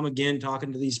time and time again,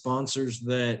 talking to these sponsors,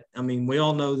 that, we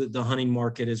all know that the hunting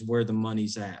market is where the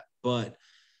money's at, but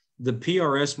the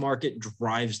PRS market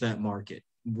drives that market.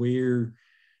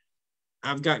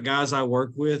 I've got guys I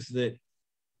work with that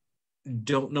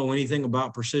don't know anything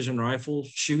about precision rifle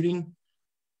shooting,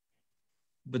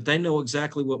 but they know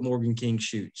exactly what Morgan King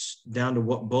shoots, down to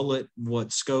what bullet,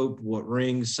 what scope, what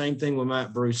rings. Same thing with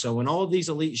Matt Brusso. And all of these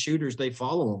elite shooters, they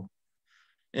follow them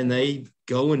and they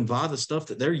go and buy the stuff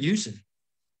that they're using.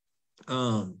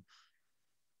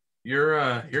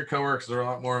 Your coworkers are a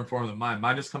lot more informed than mine.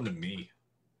 Mine just come to me.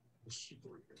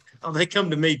 Oh, they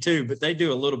come to me too, but they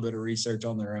do a little bit of research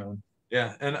on their own.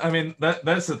 Yeah, and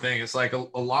that's the thing. It's like a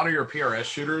lot of your PRS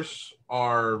shooters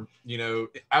are,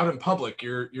 out in public,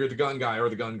 you're the gun guy or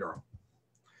the gun girl.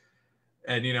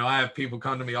 And I have people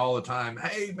come to me all the time.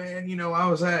 Hey man, I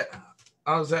was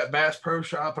at Bass Pro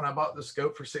Shop and I bought the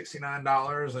scope for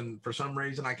 $69 and for some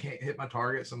reason I can't hit my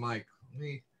targets. I'm like,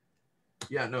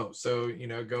 yeah, no. So,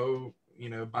 go,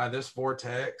 buy this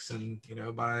Vortex and,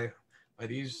 buy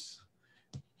these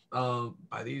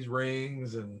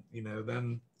rings and,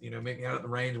 then, make me out at the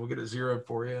range. We'll get it zeroed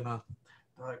for you. And they're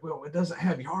like, well, it doesn't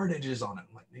have yardages on it.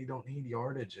 I'm like, you don't need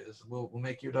yardages. We'll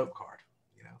make you a dope card.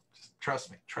 Just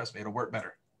trust me, it'll work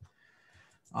better.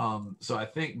 So I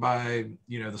think by,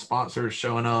 the sponsors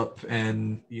showing up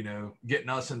and, getting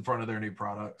us in front of their new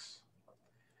products,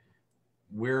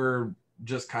 we're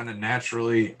just kind of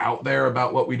naturally out there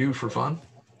about what we do for fun.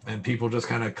 And people just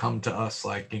kind of come to us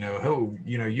like, oh,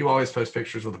 you always post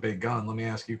pictures with a big gun. Let me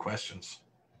ask you questions.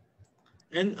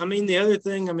 And I mean, the other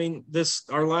thing, I mean,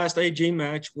 our last AG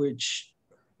match, which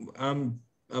I'm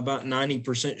about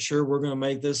 90% sure we're going to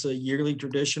make this a yearly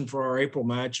tradition for our April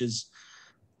matches.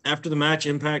 After the match,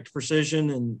 Impact Precision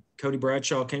and Cody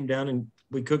Bradshaw came down and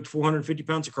we cooked 450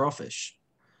 pounds of crawfish.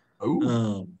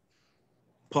 Paul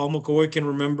McCoy can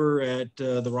remember at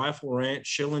the Rifle Ranch,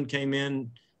 Schillen came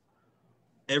in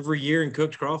every year and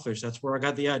cooked crawfish. That's where I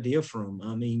got the idea from.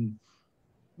 I mean,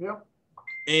 yep.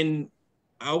 And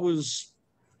I was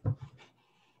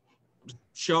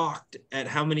shocked at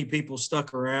how many people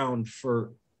stuck around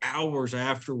for hours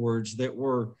afterwards that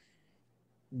were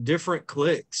different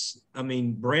cliques. I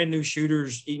mean, brand new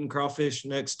shooters eating crawfish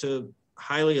next to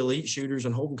highly elite shooters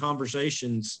and holding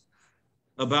conversations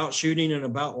about shooting and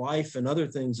about life and other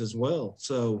things as well.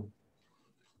 So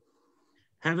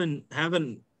having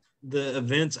the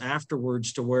events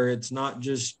afterwards to where it's not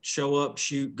just show up,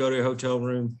 shoot, go to a hotel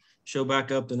room, show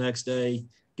back up the next day,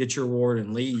 get your award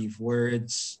and leave, where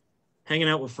it's hanging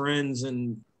out with friends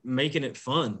and making it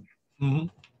fun. Mm-hmm.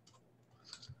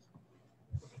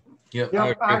 Yep,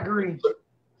 I agree.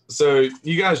 So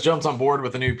you guys jumped on board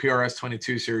with the new PRS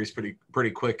 22 series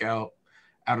pretty quick out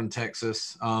in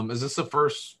Texas. Is this the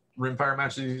first rimfire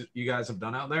match you guys have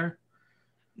done out there?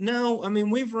 No, I mean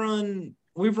we've run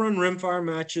rimfire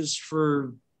matches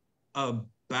for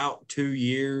about 2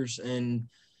 years, and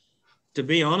to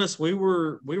be honest, we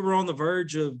were on the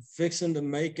verge of fixing to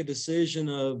make a decision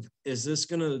of, is this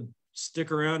going to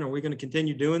stick around? Are we going to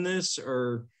continue doing this,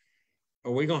 or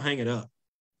are we going to hang it up?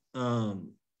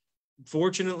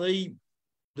 Fortunately,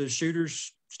 the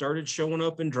shooters started showing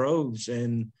up in droves,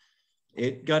 and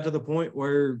it got to the point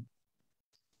where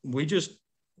we just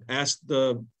asked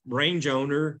the range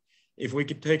owner if we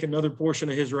could take another portion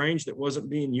of his range that wasn't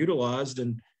being utilized,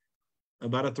 and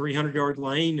about a 300-yard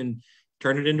lane, and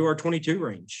turn it into our 22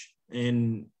 range.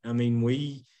 And I mean,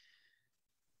 we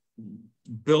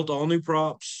built all new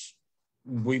props.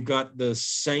 We've got the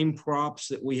same props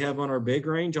that we have on our big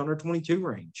range on our 22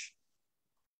 range.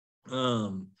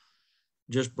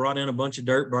 Just brought in a bunch of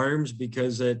dirt berms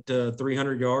because at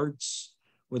 300 yards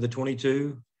with a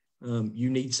 22, you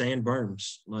need sand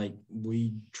berms. Like,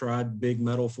 we tried big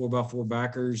metal 4x4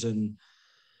 backers and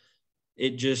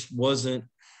it just wasn't,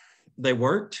 they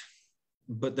worked,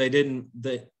 but they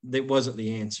wasn't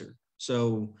the answer.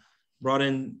 So brought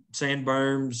in sand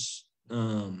berms,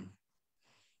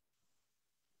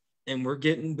 and we're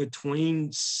getting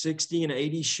between 60 and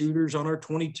 80 shooters on our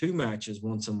 22 matches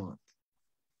once a month.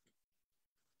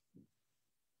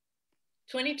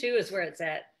 22 is where it's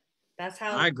at. That's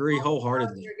how I agree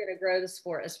wholeheartedly. You're going to grow the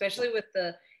sport, especially with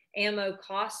the ammo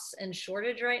costs and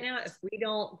shortage right now. If we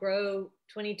don't grow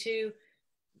 22,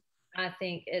 I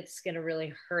think it's going to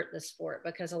really hurt the sport,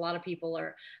 because a lot of people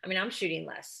are, I mean, I'm shooting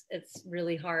less. It's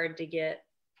really hard to get,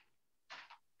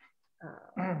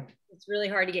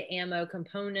 ammo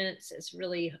components. It's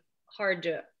really hard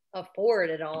to afford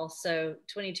it all. So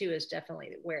 22 is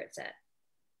definitely where it's at.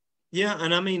 Yeah.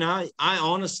 And I mean, I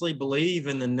honestly believe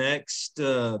in the next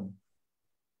 3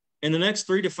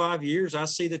 to 5 years, I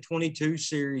see the 22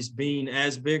 series being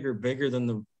as big or bigger than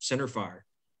the centerfire.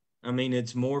 I mean,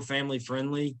 it's more family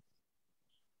friendly.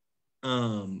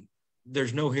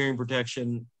 There's no hearing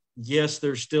protection. Yes,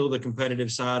 there's still the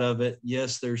competitive side of it.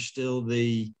 Yes, there's still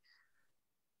the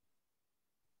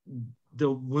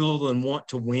will and want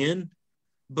to win,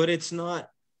 but it's not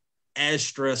as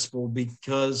stressful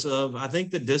because of, I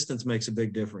think the distance makes a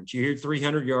big difference. You hear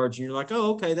 300 yards and you're like,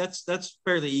 oh, okay, that's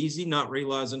fairly easy, not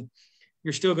realizing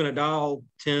you're still going to dial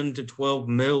 10 to 12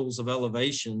 mils of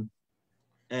elevation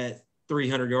at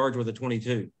 300 yards with a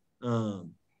 22.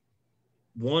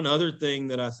 One other thing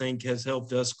that I think has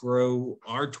helped us grow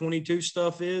our 22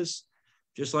 stuff is,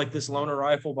 just like this loaner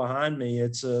rifle behind me,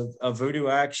 it's a Voodoo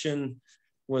Action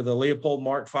with a Leopold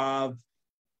Mark V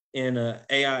in a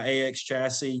AIAX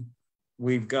chassis.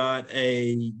 We've got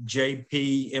a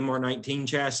JP MR19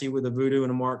 chassis with a Voodoo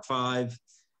and a Mark V.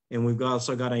 And we've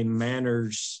also got a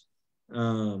Manners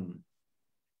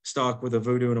stock with a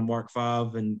Voodoo and a Mark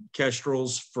V, and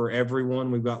Kestrels for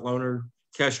everyone. We've got loaner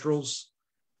Kestrels.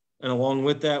 And along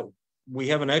with that, we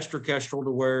have an extra Kestrel to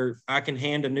where I can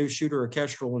hand a new shooter a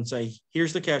Kestrel and say,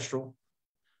 here's the Kestrel.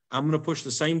 I'm going to push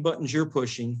the same buttons you're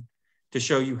pushing to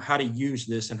show you how to use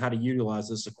this and how to utilize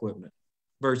this equipment,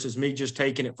 versus me just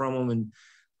taking it from them and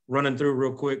running through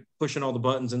real quick, pushing all the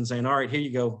buttons and saying, all right, here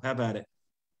you go, have at it.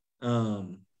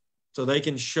 So they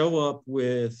can show up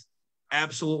with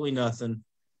absolutely nothing,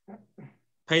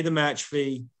 pay the match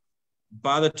fee,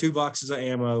 buy the 2 boxes of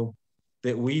ammo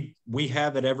that we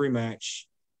have at every match.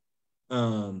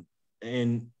 And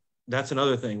that's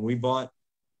another thing. We bought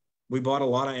a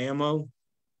lot of ammo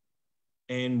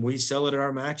and we sell it at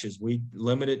our matches. We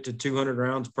limit it to 200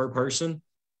 rounds per person,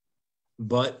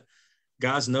 but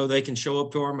guys know they can show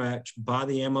up to our match, buy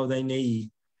the ammo they need,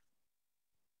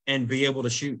 and be able to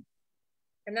shoot.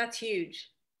 And that's huge.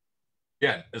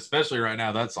 Yeah, especially right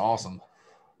now. That's awesome.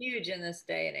 Huge in this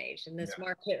day and age. In this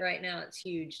market right now, it's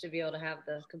huge to be able to have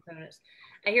the components.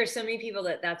 I hear so many people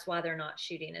that's why they're not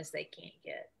shooting, is they can't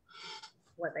get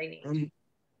what they need.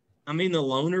 I mean, the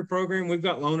loaner program, we've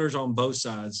got loaners on both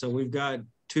sides. So we've got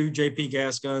 2 JP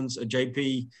gas guns, a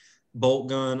JP bolt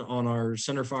gun on our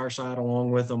center fire side, along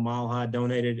with a Mile High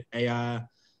donated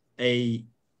AIX,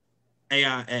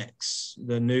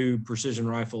 the new precision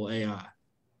rifle AI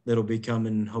that'll be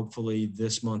coming hopefully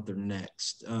this month or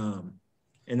next.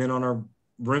 And then on our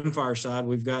rimfire side,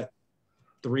 we've got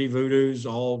 3 Voodoos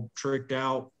all tricked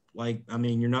out. Like, I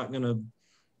mean, you're not gonna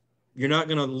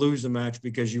lose the match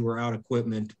because you were out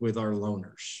equipment with our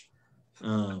loaners.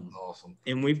 Awesome.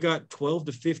 And we've got 12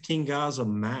 to 15 guys a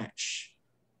match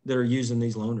that are using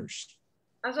these loaners.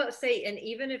 I was about to say, and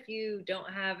even if you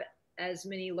don't have as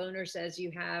many loaners as you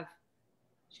have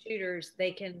shooters,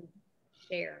 they can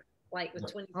share, like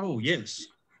with 20. Oh, yes.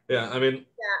 Yeah, I mean.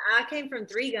 Yeah, I came from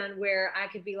 3-gun where I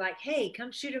could be like, hey,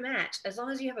 come shoot a match. As long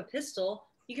as you have a pistol,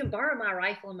 you can borrow my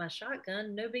rifle and my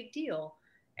shotgun, no big deal.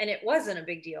 And it wasn't a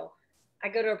big deal. I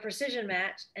go to a precision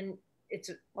match and it's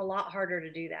a lot harder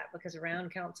to do that because a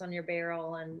round counts on your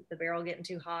barrel and the barrel getting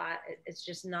too hot. It's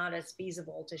just not as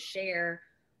feasible to share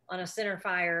on a center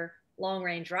fire long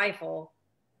range rifle.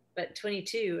 But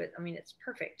 22, I mean, it's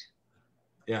perfect.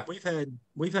 Yeah,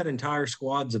 we've had entire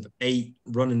squads of 8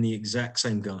 running the exact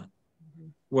same gun,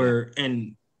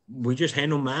 and we just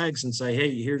handle mags and say,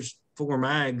 hey, here's 4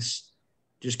 mags,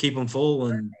 just keep them full,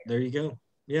 and there you go.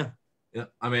 Yeah. Yeah,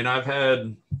 I mean, I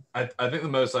think the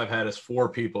most I've had is 4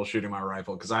 people shooting my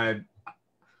rifle because I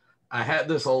had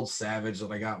this old Savage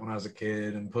that I got when I was a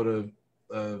kid and put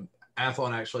a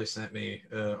Athlon actually sent me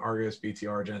Argos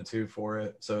BTR Gen 2 for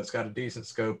it, so it's got a decent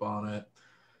scope on it.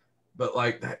 But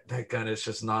like that gun is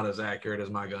just not as accurate as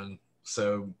my gun.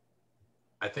 So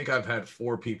I think I've had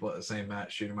 4 people at the same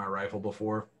match shooting my rifle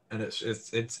before, and it's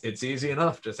easy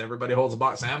enough. Just everybody holds a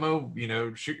box of ammo,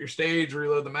 shoot your stage,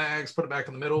 reload the mags, put it back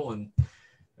in the middle, and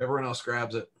everyone else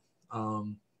grabs it.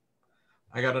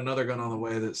 I got another gun on the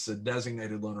way that's a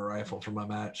designated loaner rifle for my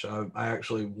match. I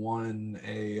actually won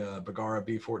a Bagara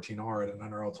B14R at an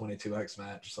NRL 22X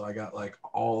match. So I got like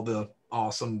all the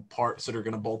awesome parts that are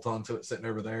going to bolt onto it sitting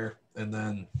over there. And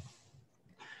then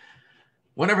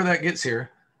whenever that gets here,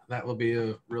 that will be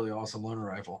a really awesome loaner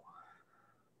rifle.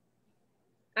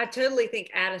 I totally think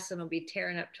Addison will be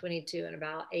tearing up 22 in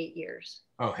about 8 years.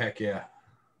 Oh, heck yeah.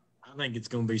 I think it's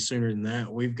going to be sooner than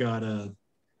that. We've got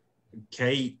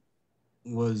Kate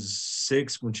was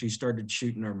 6 when she started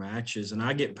shooting our matches, and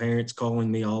I get parents calling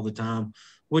me all the time,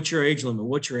 what's your age limit?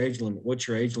 What's your age limit? What's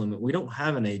your age limit? We don't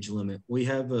have an age limit. We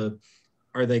have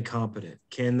are they competent?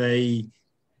 Can they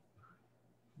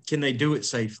do it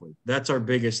safely? That's our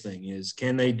biggest thing is,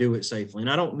 can they do it safely?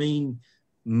 And I don't mean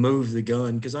move the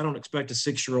gun, because I don't expect a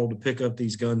 6-year-old to pick up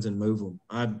these guns and move them.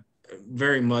 I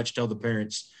very much tell the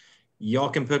parents, y'all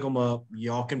can pick them up,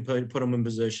 y'all can put them in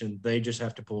position. They just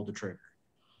have to pull the trigger.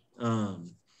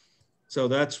 So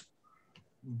that's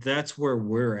where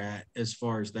we're at as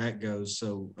far as that goes.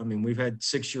 So, I mean, we've had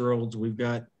 6-year-olds, we've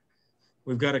got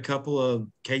a couple of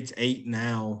Kate's 8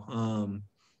 now.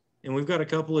 And we've got a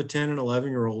couple of 10 and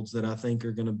 11-year-olds that I think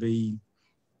are going to be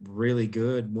really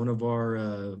good. One of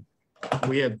our,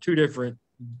 we have 2 different,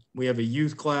 we have a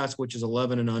youth class, which is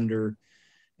 11 and under.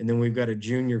 And then we've got a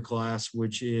junior class,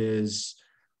 which is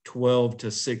 12 to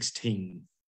 16.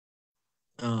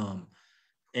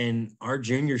 And our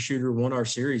junior shooter won our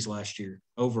series last year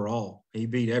overall. He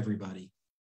beat everybody.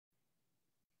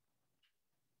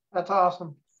 That's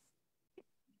awesome.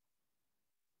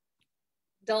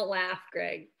 Don't laugh,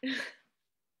 Greg. I've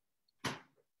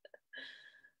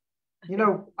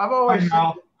always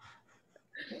said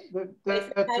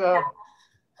that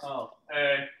oh,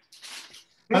 hey.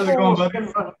 How's it going,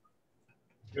 buddy?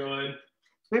 Good.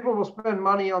 People will spend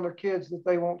money on their kids that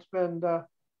they won't spend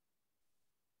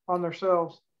on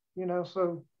themselves,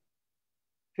 so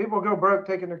people go broke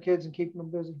taking their kids and keeping them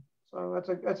busy. So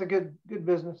that's a good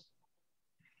business.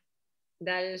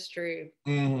 That is true.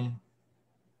 Mm-hmm.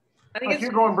 I think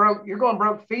you're going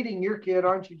broke feeding your kid,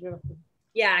 aren't you, Jennifer?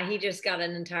 Yeah, he just got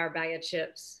an entire bag of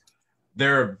chips.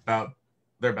 They're about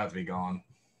to be gone.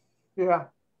 Yeah,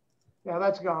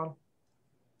 that's gone.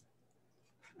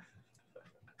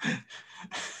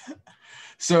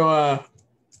 So,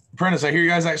 Prentice, I hear you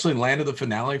guys actually landed the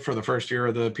finale for the first year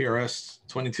of the PRS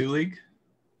 22 League.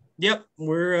 Yep,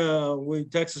 we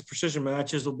Texas Precision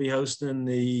Matches will be hosting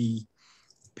the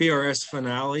PRS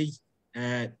finale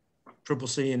at Triple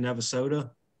C in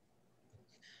Navasota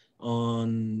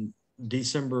on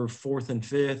December 4th and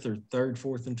 5th, or 3rd,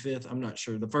 4th, and 5th. I'm not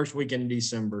sure. The first weekend in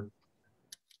December.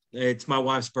 It's my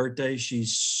wife's birthday.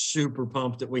 She's super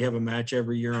pumped that we have a match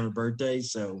every year on her birthday.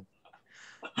 So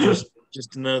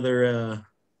just another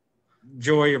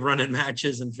joy of running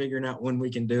matches and figuring out when we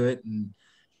can do it. And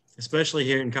especially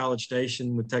here in College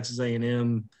Station with Texas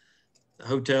A&M,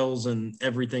 hotels and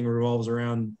everything revolves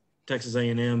around Texas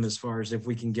A&M as far as if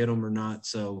we can get them or not.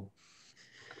 So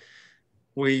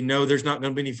we know there's not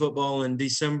going to be any football in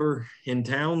December in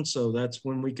town, so that's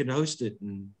when we could host it.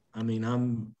 And I mean,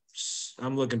 I'm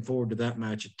looking forward to that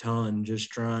match a ton. Just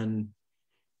trying,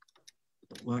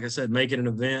 like I said, make it an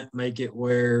event, make it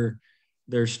where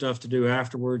there's stuff to do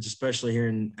afterwards, especially here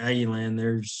in Aggieland.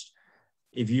 There's,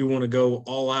 if you want to go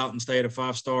all out and stay at a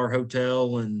 5-star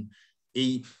hotel and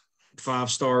eat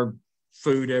 5-star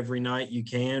food every night, you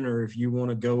can. Or if you want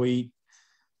to go eat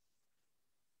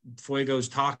Fuego's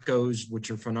tacos,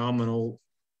 which are phenomenal,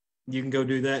 you can go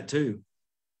do that too.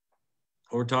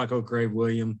 Or Taco Crave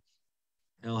William.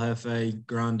 El Jefe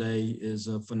Grande is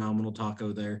a phenomenal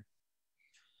taco there.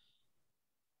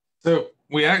 So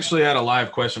we actually had a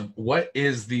live question. What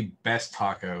is the best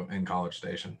taco in College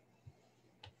Station?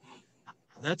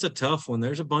 That's a tough one.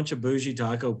 There's a bunch of bougie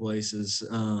taco places.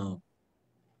 I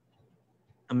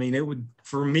mean, it would,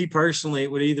 for me personally, it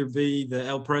would either be the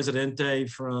El Presidente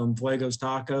from Fuego's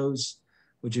Tacos,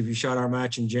 which if you shot our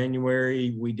match in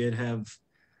January, we did have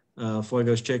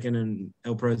Fuego's chicken and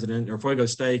El Presidente, or Fuego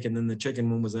steak, and then the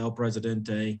chicken one was El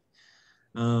Presidente.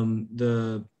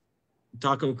 The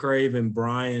Taco Crave in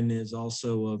Bryan is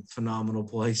also a phenomenal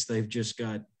place. They've just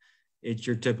got, it's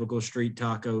your typical street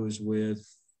tacos with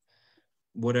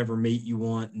whatever meat you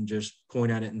want and just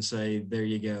point at it and say, there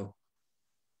you go.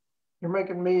 You're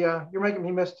making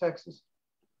me miss Texas.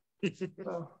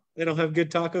 So. They don't have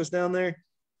good tacos down there?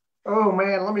 Oh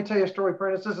man, let me tell you a story,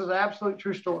 Prentice. This is an absolute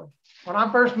true story. When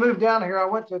I first moved down here, I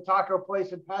went to a taco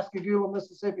place in Pascagoula,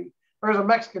 Mississippi. There's a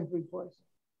Mexican food place.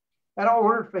 And I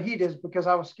ordered fajitas because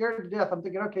I was scared to death. I'm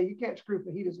thinking, okay, you can't screw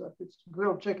fajitas up. It's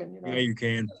grilled chicken, you know. Yeah, you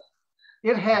can.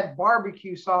 It had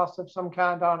barbecue sauce of some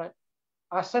kind on it.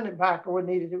 I sent it back. I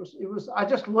wouldn't eat it. It was. I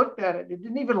just looked at it. It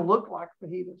didn't even look like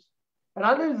fajitas. And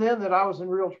I knew then that I was in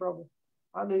real trouble.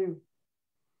 I knew.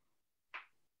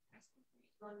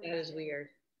 That was weird.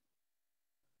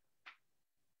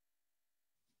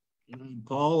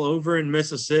 Paul, over in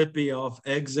Mississippi off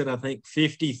exit, I think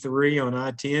 53 on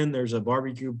I-10, there's a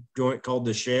barbecue joint called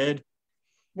The Shed.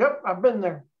 Yep, I've been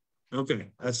there.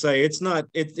 Okay. I say it's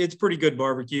pretty good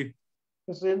barbecue.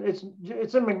 It's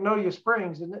in Magnolia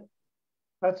Springs, isn't it?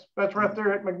 That's right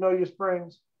there at Magnolia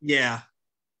Springs. Yeah.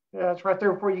 Yeah, it's right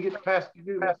there before you get to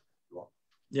Pascagoula.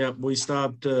 Yeah, we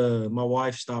stopped, my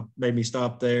wife made me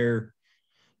stop there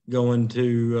going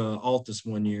to Altus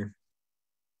one year.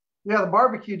 Yeah, the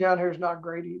barbecue down here is not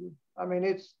great either. I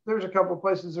mean, there's a couple of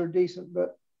places that are decent,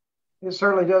 but it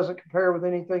certainly doesn't compare with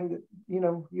anything that, you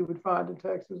know, you would find in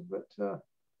Texas. But,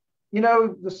 you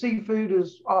know, the seafood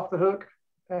is off the hook,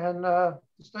 and the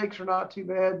steaks are not too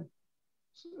bad.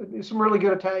 There's some really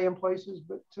good Italian places,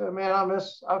 but man,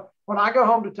 when I go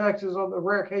home to Texas, on the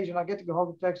rare occasion I get to go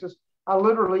home to Texas, I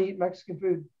literally eat Mexican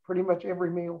food pretty much every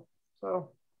meal. So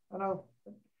I know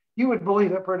you would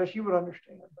believe that, Prentice. You would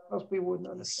understand. Most people wouldn't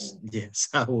understand. Yes,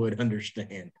 I would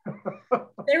understand.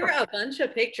 There were a bunch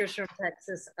of pictures from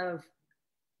Texas of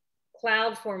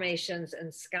cloud formations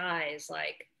and skies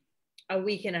like a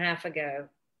week and a half ago.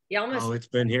 It's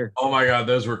been here. Oh my God,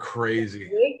 those were crazy.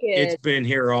 It's been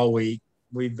here all week.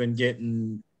 We've been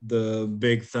getting the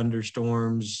big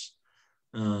thunderstorms,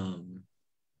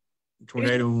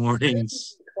 tornado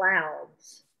warnings.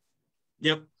 Clouds.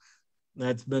 Yep.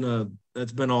 That's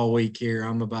been all week here.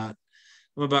 I'm about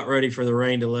ready for the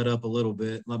rain to let up a little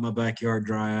bit, let my backyard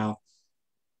dry out.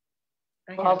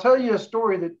 Well, I'll tell you a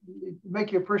story that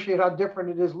make you appreciate how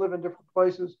different it is living different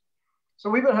places. So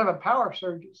we've been having power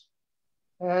surges,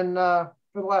 and for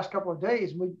the last couple of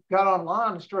days, we got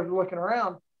online and started looking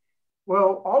around.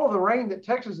 Well, all of the rain that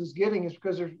Texas is getting is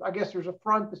because there's a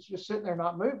front that's just sitting there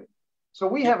not moving. So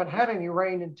we haven't had any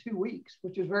rain in 2 weeks,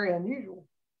 which is very unusual.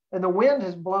 And the wind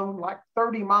has blown like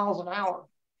 30 miles an hour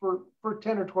for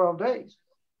 10 or 12 days.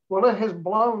 Well, it has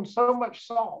blown so much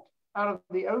salt out of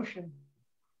the ocean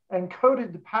and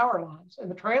coated the power lines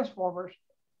and the transformers.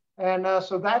 And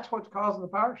so that's what's causing the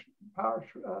power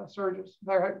surges.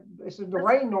 They said the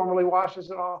rain normally washes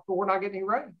it off, but we're not getting any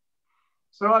rain.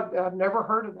 So I've never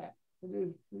heard of that.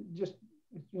 It's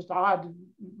just odd. To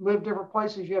live different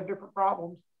places, you have different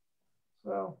problems.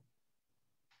 So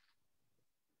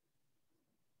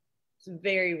it's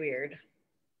very weird.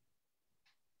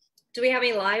 Do we have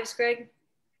any lives, Greg?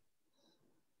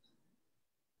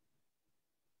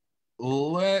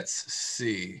 Let's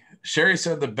see. Sherry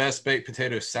said the best baked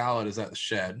potato salad is at the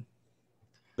shed.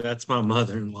 That's my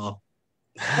mother-in-law.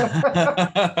 Chad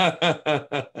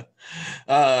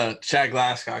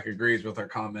Glasscock agrees with our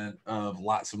comment of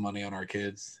lots of money on our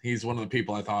kids. He's one of the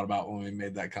people I thought about when we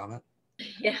made that comment.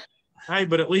 Yeah. Hey,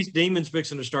 but at least Demon's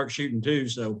fixing to start shooting too,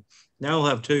 so now we'll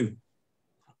have two.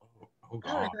 Oh,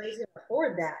 God. I he's gonna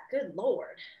afford that. Good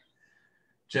Lord.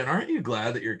 Jen, aren't you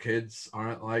glad that your kids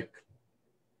aren't like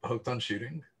hooked on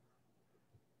shooting?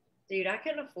 Dude, I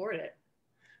couldn't afford it.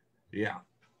 Yeah.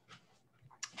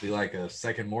 Be like a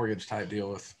second mortgage type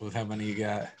deal with how many you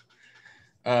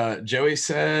got. Joey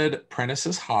said Prentice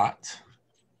is hot.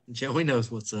 Joey knows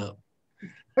what's up.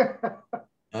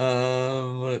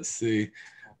 Let's see.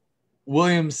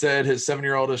 William said his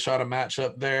 7-year-old has shot a match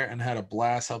up there and had a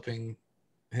blast helping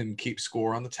him keep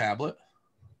score on the tablet.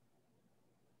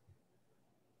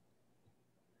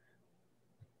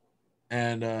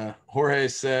 And Jorge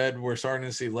said we're starting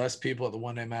to see less people at the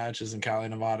one-day matches in Cali,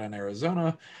 Nevada, and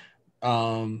Arizona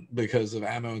because of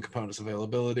ammo and components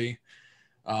availability,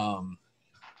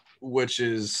 which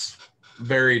is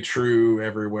very true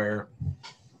everywhere.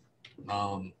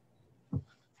 I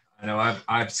know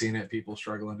I've seen it, people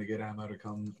struggling to get ammo to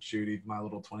come shoot even my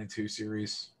little 22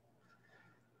 series.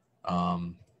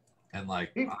 And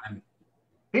like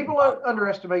people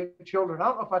underestimate children. I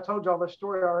don't know if I told y'all this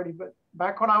story already, but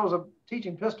back when I was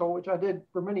teaching pistol, which I did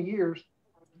for many years,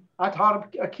 I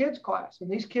taught a kids class,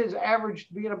 and these kids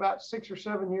averaged being about 6 or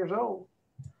 7 years old.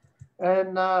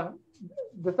 And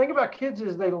the thing about kids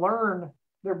is they learn,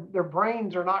 their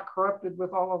brains are not corrupted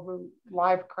with all of the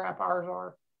live crap ours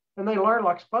are, and they learn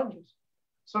like sponges.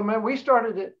 So man, we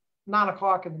started at 9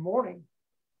 o'clock in the morning,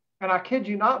 and I kid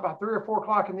you not, by 3 or 4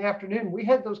 o'clock in the afternoon, we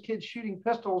had those kids shooting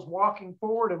pistols, walking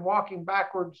forward and walking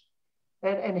backwards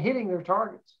and hitting their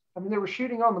targets. I mean, they were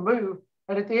shooting on the move,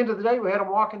 and at the end of the day, we had them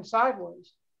walking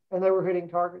sideways and they were hitting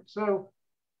targets. So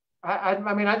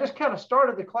I mean, I just kind of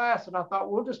started the class, and I thought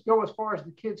we'll just go as far as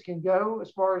the kids can go as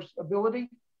far as ability.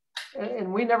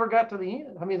 And we never got to the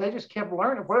end. I mean, they just kept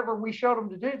learning. Whatever we showed them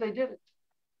to do, they did it.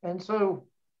 And so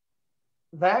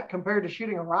that compared to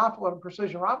shooting a rifle at a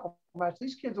precision rifle match,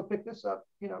 these kids will pick this up,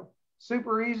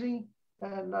 super easy.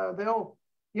 And they'll,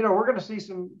 we're going to see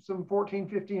some 14,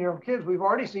 15-year-old kids. We've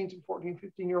already seen some 14,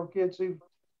 15-year-old kids who've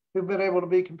been able to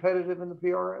be competitive in the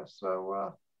PRS.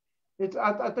 So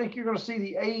I think you're going to see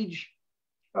the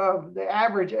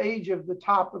average age of the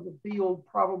top of the field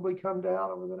probably come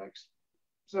down over the next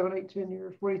 7, 8, 10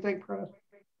 years. What do you think, Prentice?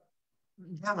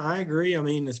 Yeah, I agree. I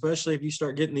mean, especially if you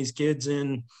start getting these kids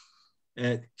in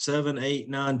at 7, 8,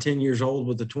 9, 10 years old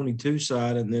with the 22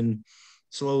 side, and then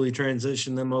slowly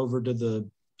transition them over to the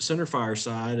center fire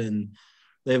side, and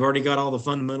they've already got all the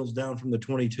fundamentals down from the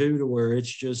 22 to where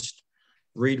it's just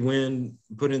read when,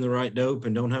 put in the right dope,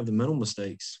 and don't have the mental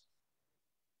mistakes.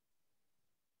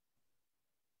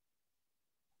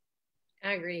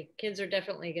 I agree. Kids are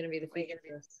definitely going to be the future of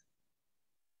this.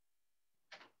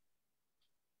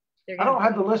 I don't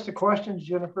have the list of questions,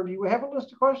 Jennifer. Do you have a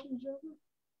list of questions, Jennifer?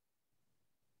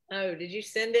 Oh, did you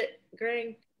send it,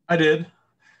 Greg? I did.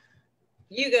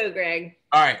 You go, Greg.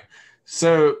 All right.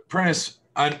 So, Prentice,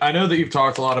 I know that you've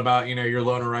talked a lot about, your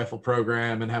loaner rifle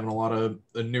program and having a lot of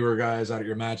the newer guys out at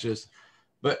your matches,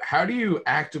 but how do you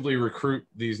actively recruit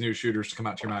these new shooters to come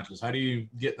out to your matches? How do you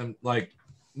get them? Like,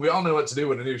 we all know what to do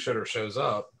when a new shooter shows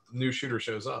up,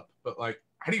 but like,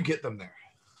 how do you get them there?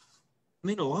 I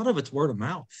mean, a lot of it's word of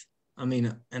mouth. I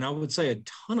mean, and I would say a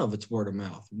ton of it's word of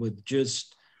mouth with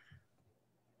just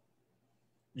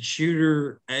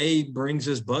shooter A brings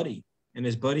his buddy, and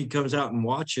his buddy comes out and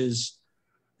watches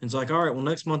and it's like, all right, well,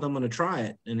 next month I'm going to try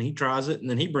it. And he tries it, and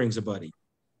then he brings a buddy.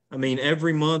 I mean,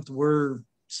 every month we're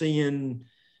seeing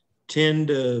 10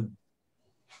 to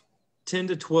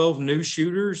 12 new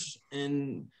shooters,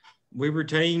 and we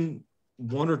retain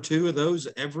 1 or 2 of those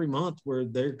every month where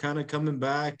they're kind of coming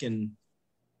back and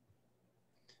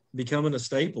becoming a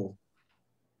staple.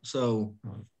 So,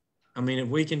 I mean, if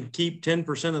we can keep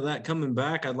 10% of that coming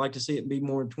back, I'd like to see it be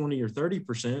more than 20 or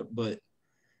 30%, but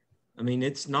I mean,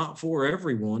 it's not for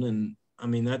everyone. And I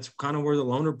mean, that's kind of where the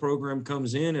loaner program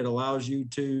comes in. It allows you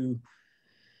to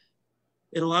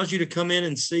come in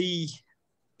and see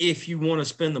if you want to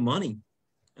spend the money.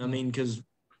 I mean, because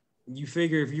you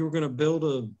figure if you were going to build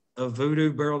a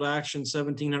Voodoo barreled action,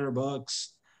 $1,700,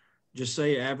 just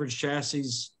say average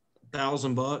chassis,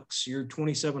 $1,000, you're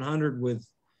 $2,700 with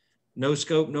no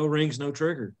scope, no rings, no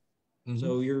trigger.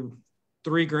 So you're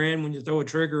 $3,000 when you throw a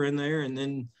trigger in there. And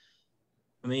then,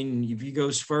 I mean, if you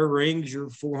go spur rings, you're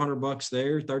 $400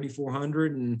 there, $3,400,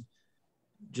 and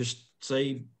just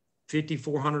say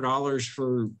 $5,400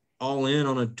 for all in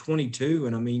on a 22.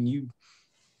 And I mean,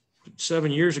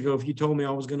 7 years ago, if you told me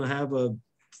I was going to have a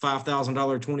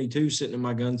 $5,000 22 sitting in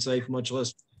my gun safe, much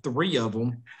less 3 of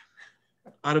them,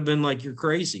 I'd have been like, you're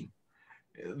crazy.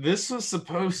 This was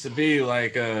supposed to be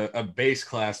like a base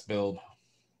class build.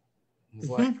 It's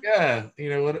like, yeah, you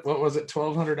know, what was it,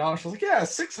 $1,200? I was like, yeah,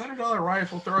 $600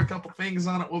 rifle, throw a couple things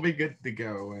on it, we'll be good to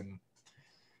go. And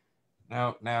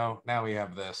now we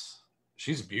have this.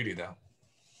 She's a beauty, though.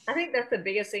 I think that's the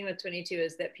biggest thing with 22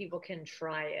 is that people can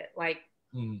try it. Like,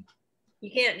 you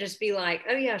can't just be like,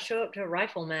 oh yeah, show up to a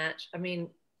rifle match. I mean,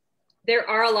 there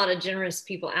are a lot of generous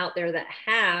people out there that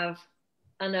have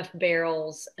enough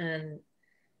barrels and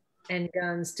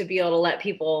guns to be able to let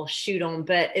people shoot them,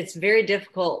 but it's very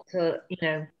difficult to, you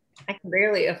know, I can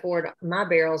barely afford my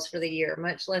barrels for the year,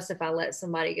 much less if I let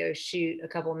somebody go shoot a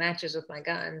couple matches with my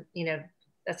gun. You know,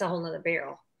 that's a whole nother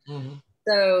barrel.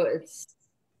 So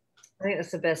I think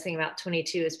that's the best thing about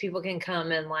 22 is people can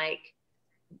come and like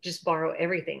just borrow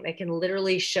everything. They can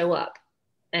literally show up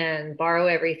and borrow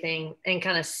everything and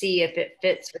kind of see if it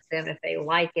fits with them, if they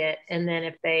like it. And then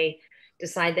if they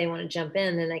decide they want to jump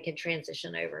in, then they can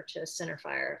transition over to a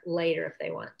centerfire later if they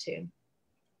want to.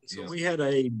 So we had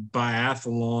a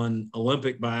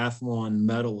Olympic biathlon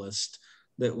medalist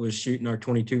that was shooting our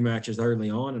 22 matches early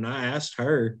on. And I asked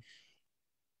her,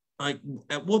 like,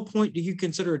 at what point do you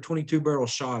consider a 22 barrel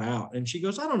shot out? And she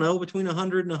goes, I don't know, between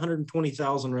 100 and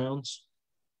 120,000 rounds.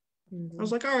 I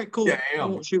was like, all right, cool. Yeah, I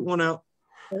won't shoot one out.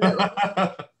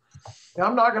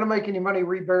 I'm not going to make any money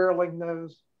rebarreling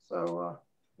those. So,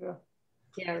 yeah.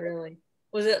 Yeah, really.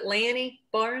 Was it Lanny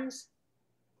Barnes?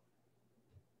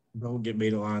 Don't get me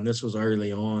to line. This was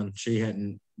early on.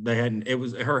 It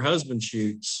was her husband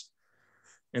shoots,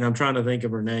 and I'm trying to think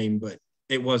of her name, but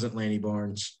it wasn't Lanny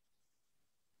Barnes.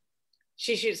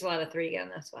 She shoots a lot of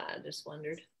 3-gun. That's why I just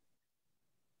wondered.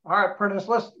 All right, Prentice,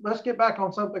 let's get back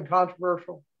on something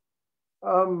controversial.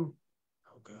 You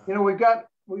know, we've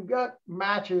got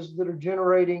matches that are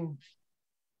generating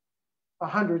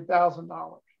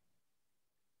 $100,000.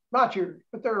 Not yours,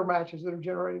 but there are matches that are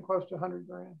generating close to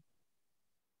 $100,000.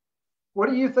 What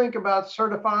do you think about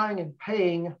certifying and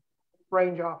paying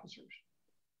range officers?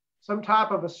 Some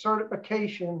type of a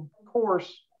certification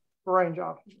course for range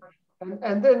officers.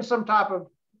 And then some type of,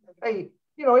 hey,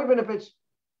 you know, even if it's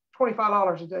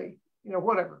 $25 a day, you know,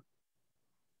 whatever.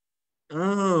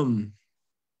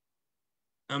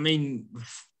 I mean,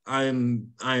 I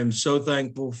am so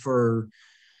thankful for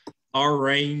our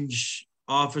range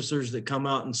officers that come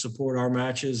out and support our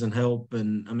matches and help.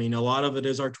 And I mean, a lot of it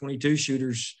is our 22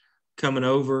 shooters coming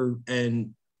over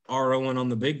and ROing on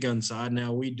the big gun side.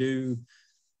 Now we do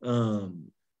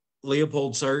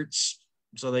Leopold certs,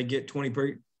 so they get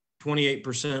 28%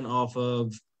 off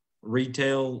of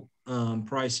retail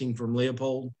pricing from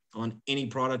Leopold on any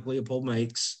product Leopold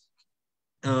makes.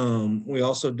 We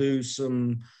also do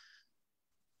some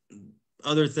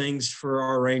other things for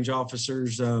our range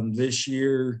officers. This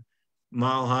year,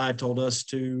 Mile High told us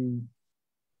to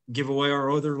give away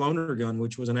our other loaner gun,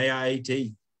 which was an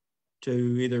AIAT, to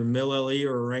either Mill LE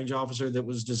or a range officer that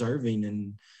was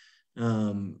deserving.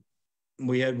 And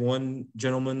we had one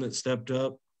gentleman that stepped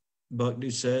up, Buck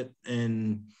Doucette,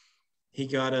 and he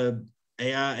got a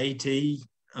AIAT.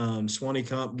 Swanee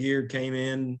Comp Gear came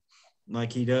in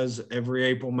like he does every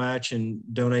April match and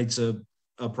donates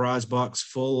a prize box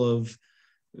full of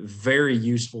very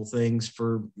useful things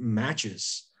for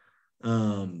matches.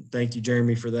 Thank you,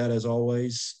 Jeremy, for that as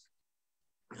always.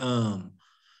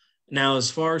 Now,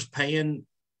 as far as paying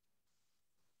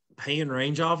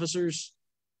range officers,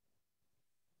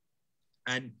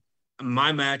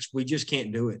 my match, we just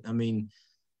can't do it. I mean,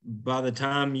 by the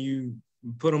time you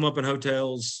put them up in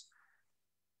hotels,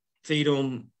 feed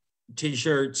them,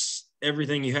 T-shirts,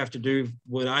 everything you have to do,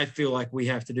 what I feel like we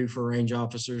have to do for range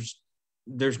officers,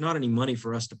 there's not any money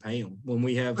for us to pay them when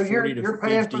we have. So you're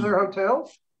paying for their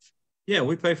hotels? Yeah,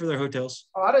 we pay for their hotels.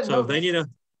 Oh, I didn't know.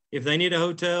 If they need a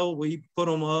hotel, we put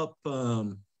them up.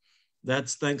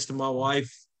 That's thanks to my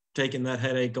wife taking that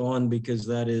headache on, because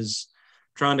that is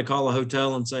trying to call a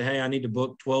hotel and say, hey, I need to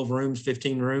book 12 rooms,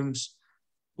 15 rooms.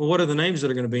 Well, what are the names that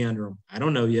are going to be under them? I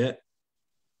don't know yet,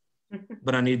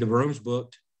 but I need the rooms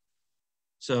booked.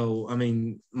 So, I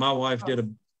mean, my wife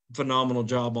did phenomenal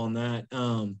job on that.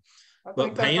 I But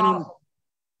think that's paying them,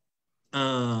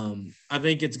 awesome. I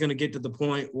think it's going to get to the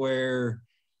point where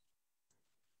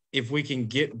if we can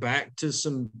get back to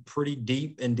some pretty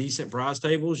deep and decent prize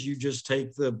tables, you just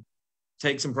take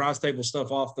some prize table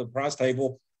stuff off the prize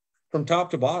table from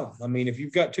top to bottom. I mean, if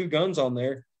you've got 2 guns on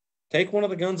there, take one of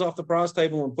the guns off the prize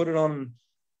table and put it on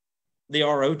the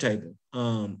RO table.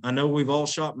 I know we've all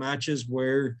shot matches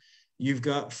where you've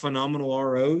got phenomenal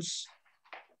ROs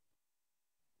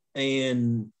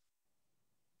and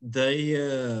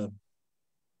they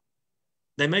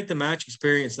make the match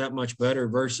experience that much better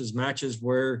versus matches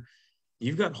where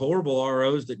you've got horrible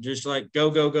ROs that just like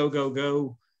go, go, go, go,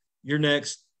 go. You're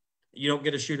next. You don't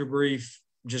get a shooter brief.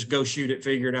 Just go shoot it,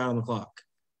 figure it out on the clock.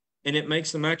 And it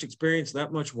makes the match experience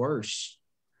that much worse.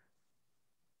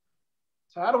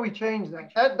 So how do we change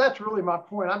that? That's really my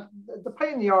point. The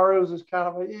paying the ROs is kind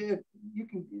of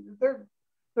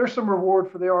there's some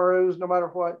reward for the ROs no matter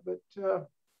what, but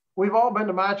we've all been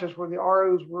to matches where the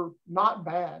ROs were not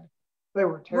bad. They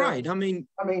were terrible. Right. I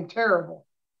mean, terrible.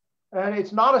 And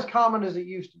it's not as common as it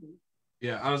used to be.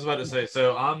 Yeah, I was about to say,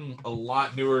 so I'm a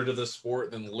lot newer to this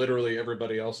sport than literally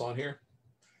everybody else on here.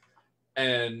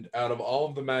 And out of all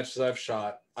of the matches I've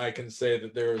shot, I can say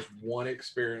that there is one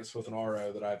experience with an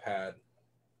RO that I've had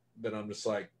that I'm just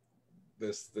like,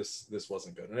 this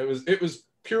wasn't good. And it was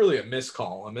purely a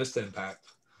miscall, a missed impact.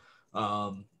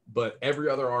 But every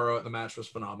other RO at the match was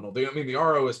phenomenal. The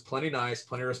RO is plenty nice,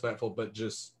 plenty respectful, but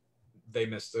just they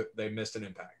missed an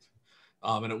impact.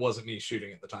 And it wasn't me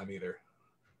shooting at the time either.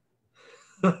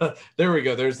 There we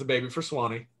go. There's the baby for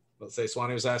Swanee. Let's say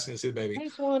Swanee was asking to see the baby. hey,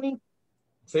 Swanee.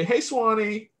 Say, hey,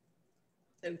 Swanee.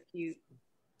 So cute.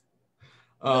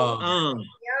 Um,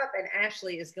 Yep, and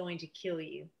Ashley is going to kill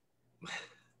you.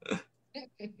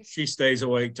 She stays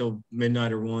awake till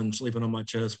midnight or 1, sleeping on my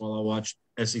chest while I watch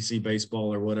SEC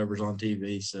baseball or whatever's on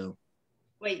TV. So,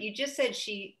 wait, you just said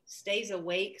she stays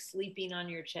awake, sleeping on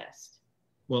your chest.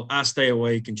 well, I stay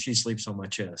awake and she sleeps on my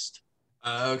chest.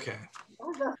 okay. I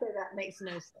was about to say that makes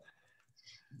no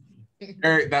sense.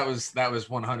 Eric, that was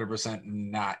 100%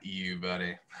 not you,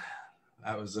 buddy.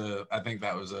 I think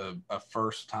that was a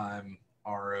first time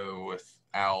RO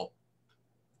without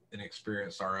an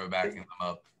experienced RO backing them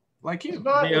up like you. It's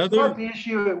not the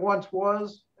issue it once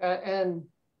was. And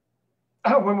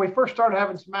when we first started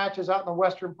having some matches out in the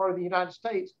western part of the United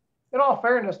States, in all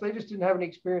fairness, they just didn't have any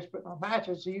experience putting on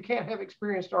matches. So you can't have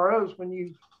experienced ROs when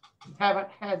you haven't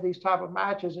had these type of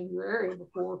matches in your area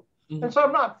before. Mm-hmm. And so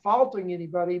I'm not faulting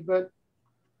anybody, but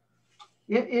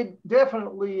it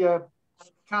definitely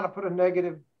kind of put a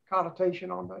negative connotation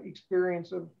on the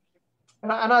experience of,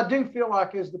 and I do feel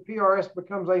like as the PRS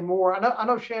becomes I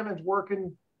know Shannon's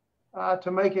working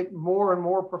to make it more and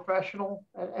more professional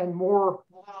and more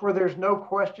where there's no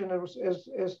question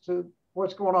as to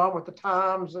what's going on with the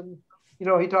times. And,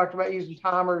 he talked about using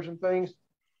timers and things.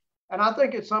 And I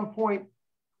think at some point,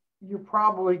 you're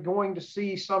probably going to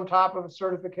see some type of a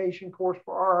certification course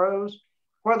for ROs,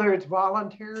 whether it's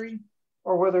voluntary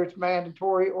or whether it's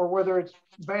mandatory or whether it's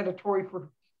mandatory for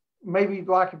maybe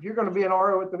like if you're going to be an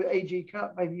RO at the AG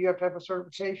Cup, maybe you have to have a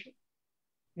certification,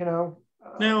 No,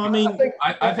 I mean,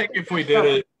 I think if we did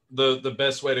it, the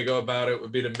best way to go about it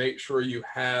would be to make sure you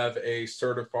have a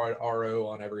certified RO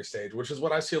on every stage, which is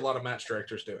what I see a lot of match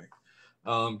directors doing.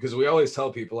 Because we always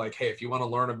tell people like, hey, if you want to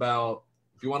learn about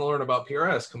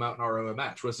PRS, come out and RO a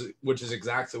match, which is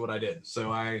exactly what I did.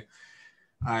 So I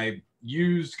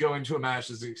used going to a match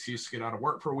as an excuse to get out of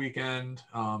work for a weekend,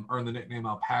 earned the nickname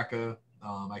Alpaca.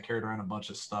 I carried around a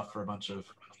bunch of stuff for a bunch of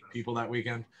people that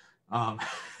weekend.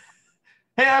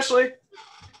 Hey, Ashley.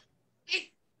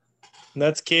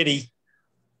 That's Kitty.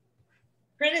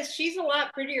 Prentice, she's a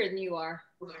lot prettier than you are.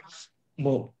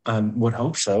 Well, I would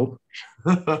hope so.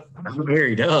 I'm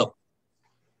married up.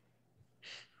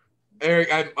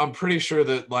 Eric, I'm pretty sure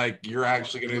that like you're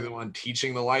actually going to be the one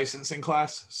teaching the licensing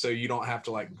class, so you don't have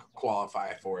to like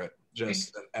qualify for it.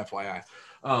 Just FYI.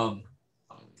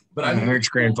 But I'm Eric's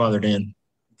grandfathered in.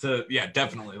 Yeah,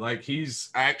 definitely. Like he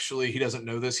doesn't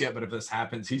know this yet, but if this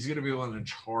happens, he's going to be the one in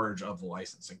charge of the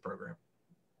licensing program.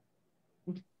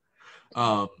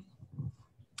 But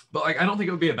like, I don't think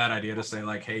it would be a bad idea to say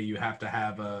like, hey, you have to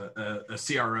have a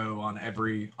CRO on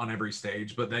every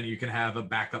stage, but then you can have a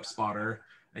backup spotter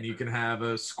and you can have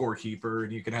a scorekeeper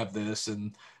and you can have this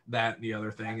and that and the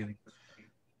other thing. And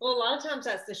well, a lot of times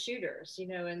that's the shooters,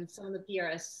 and some of the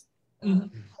PRS, you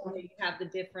have the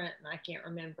different, and I can't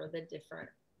remember the different,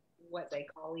 what they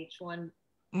call each one,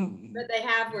 but they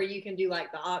have where you can do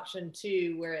like the option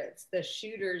 2, where it's the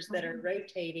shooters that are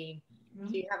rotating.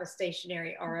 So you have a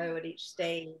stationary RO at each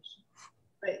stage,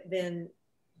 but then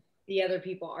the other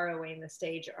people ROing the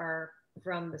stage are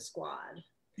from the squad.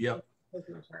 Yep.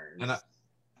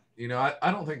 And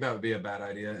I don't think that would be a bad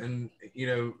idea. And,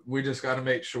 we just got to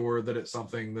make sure that it's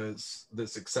something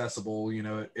that's accessible.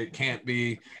 It can't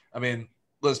be, I mean,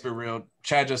 let's be real.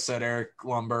 Chad just said Eric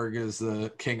Lundberg is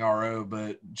the king RO,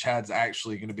 but Chad's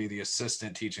actually going to be the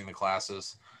assistant teaching the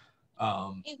classes.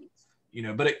 But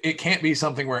it can't be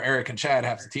something where Eric and Chad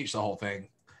have to teach the whole thing.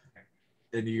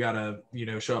 And you got to,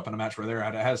 show up in a match where they're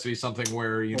at. It has to be something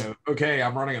where, okay,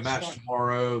 I'm running a match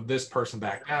tomorrow. This person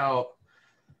backed out.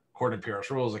 According to PRS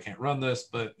rules, I can't run this,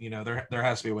 but, there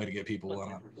has to be a way to get people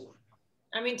on it.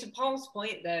 I mean, to Paul's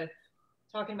point, though,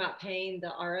 talking about paying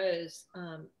the ROs,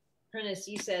 Prentice,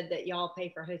 you said that y'all pay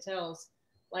for hotels.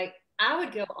 Like, I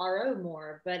would go RO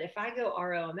more, but if I go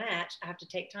RO a match, I have to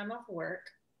take time off of work.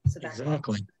 So that's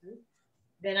exactly.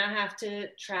 Then I have to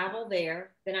travel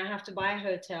there. Then I have to buy a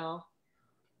hotel.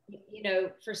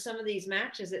 For some of these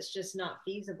matches, it's just not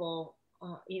feasible.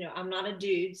 I'm not a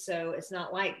dude, so it's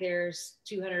not like there's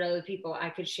 200 other people I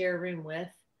could share a room with.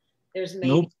 There's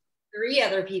maybe 3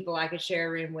 other people I could share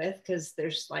a room with because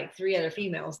there's like 3 other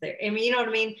females there. I mean, you know what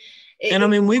I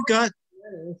mean? We've got.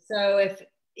 So if,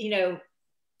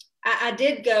 I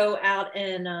did go out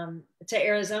and to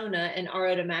Arizona and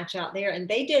RO'd a match out there, and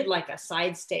they did like a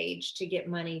side stage to get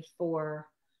money for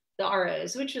the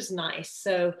ROs, which was nice.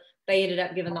 So they ended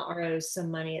up giving the ROs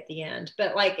some money at the end.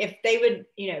 But like if they would,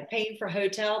 paying for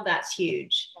hotel, that's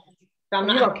huge.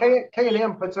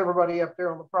 K&M puts everybody up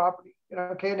there on the property.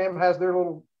 K&M has their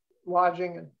little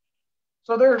lodging, and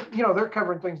so they're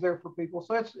covering things there for people.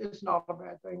 So it's not a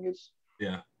bad thing.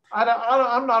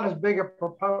 I'm not as big a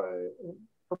proponent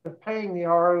of paying the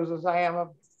ROs as I am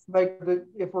of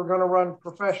if we're going to run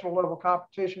professional level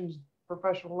competitions,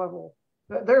 professional level,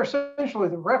 they're essentially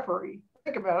the referee.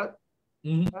 Think about it.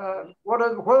 Mm-hmm. What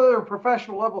other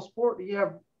professional level sport do you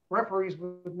have referees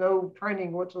with no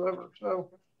training whatsoever? So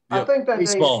I think that day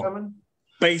is coming.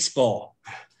 Baseball.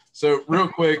 So real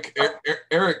quick,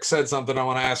 Eric said something. I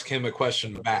want to ask him a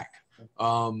question back.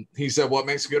 He said, what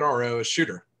makes a good RO a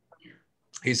shooter?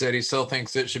 He said he still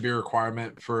thinks it should be a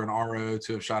requirement for an RO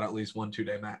to have shot at least 1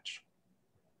 2-day match.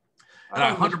 And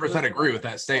I 100% agree with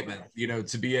that statement,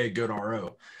 to be a good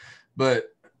RO. But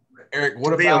Eric,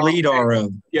 what about a lead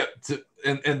RO? Yeah.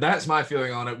 And that's my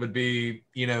feeling on it would be,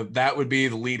 that would be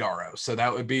the lead RO. So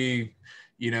that would be,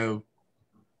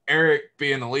 Eric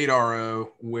being the lead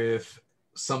RO with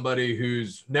somebody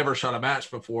who's never shot a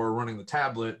match before running the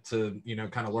tablet to,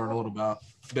 kind of learn a little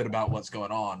bit about what's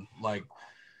going on. Like,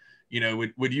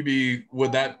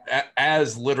 would that,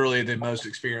 as literally the most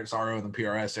experienced RO in the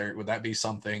PRS, Eric, would that be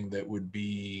something that would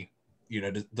be,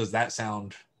 does that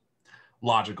sound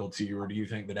logical to you, or do you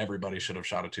think that everybody should have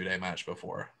shot a 2-day match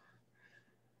before?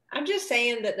 I'm just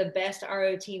saying that the best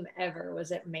RO team ever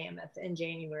was at Mammoth in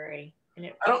January.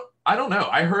 And I don't know.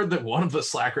 I heard that one of the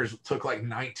slackers took like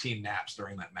 19 naps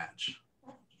during that match.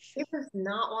 It was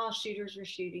not while shooters were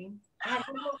shooting. I had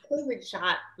a COVID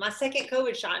shot, my second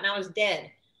COVID shot, and I was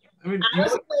dead. I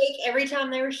was awake every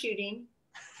time they were shooting.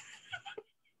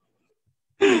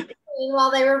 And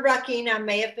while they were rucking, I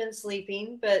may have been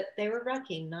sleeping, but they were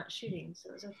rucking, not shooting, so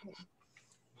it was okay.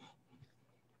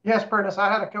 Yes, Prentice,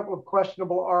 I had a couple of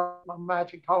questionable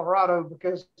match in Colorado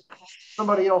because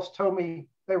somebody else told me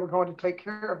they were going to take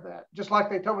care of that, just like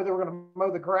they told me they were going to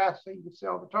mow the grass so you could see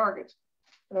all the targets.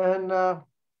 And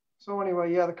so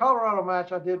anyway, the Colorado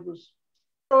match I did was,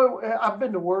 I've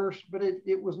been to worse, but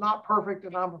it was not perfect,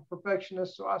 and I'm a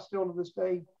perfectionist, so I still to this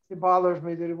day, it bothers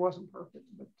me that it wasn't perfect.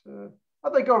 But I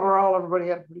think overall, everybody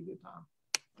had a pretty good time.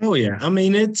 Oh, yeah. I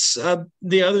mean, it's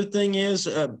the other thing is,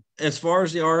 as far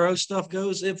as the RO stuff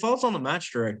goes, it falls on the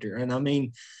match director. And I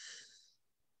mean,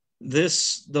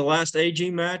 the last AG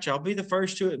match, I'll be the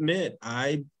first to admit,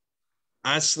 I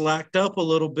slacked up a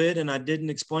little bit and I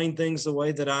didn't explain things the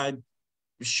way that I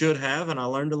should have, and I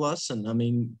learned a lesson. I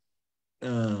mean,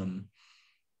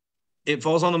 it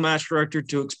falls on the match director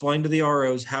to explain to the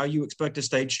ROs how you expect a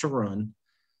stage to run.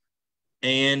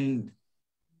 And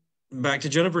back to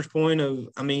Jennifer's point of,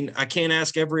 I mean, I can't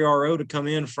ask every RO to come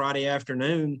in Friday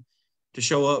afternoon to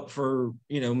show up for,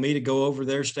 me to go over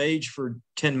their stage for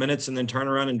 10 minutes and then turn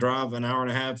around and drive an hour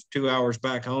and a half, 2 hours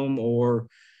back home, or,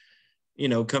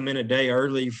 come in a day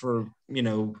early for,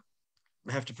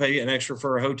 have to pay an extra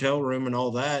for a hotel room and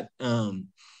all that.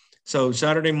 So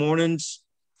Saturday mornings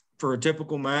for a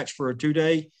typical match for a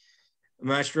 2-day,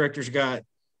 match director's got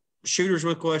shooters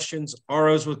with questions,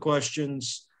 ROs with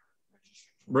questions,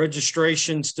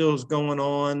 registration still is going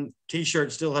on,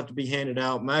 T-shirts still have to be handed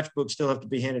out, match books still have to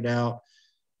be handed out.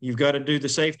 You've got to do the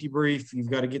safety brief.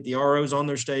 You've got to get the ROs on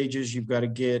their stages. You've got to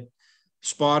get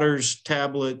spotters,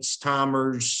 tablets,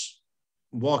 timers,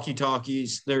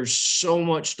 walkie-talkies. There's so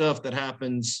much stuff that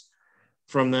happens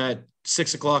from that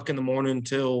 6 o'clock in the morning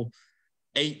till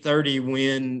 8:30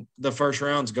 when the first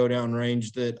rounds go down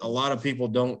range that a lot of people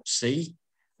don't see.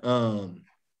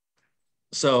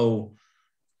 So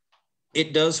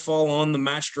it does fall on the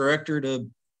match director to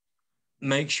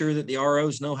make sure that the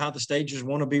ROs know how the stages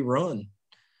want to be run.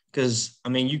 Because, I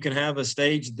mean, you can have a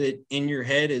stage that in your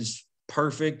head is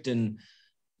perfect and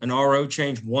an RO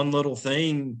change one little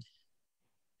thing.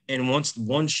 And once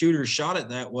one shooter shot it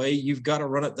that way, you've got to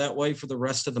run it that way for the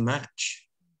rest of the match.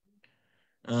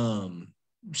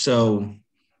 So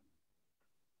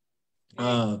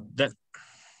that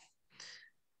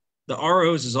the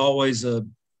ROs is always a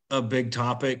big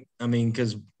topic. I mean,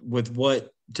 because with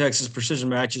what Texas Precision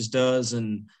Matches does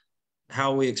and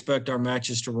how we expect our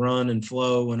matches to run and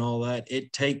flow and all that,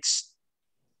 it takes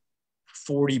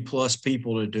 40 plus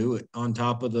people to do it on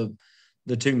top of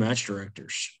the two match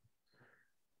directors.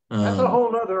 That's a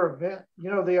whole nother event. You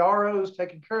know, the ROs,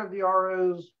 taking care of the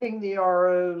ROs, ping the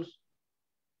ROs.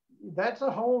 That's a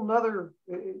whole nother,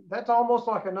 that's almost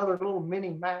like another little mini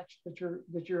match that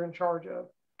you're in charge of.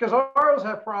 Because ROs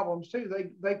have problems too.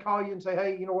 They call you and say,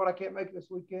 hey, you know what, I can't make it this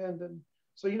weekend. And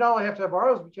so you not only have to have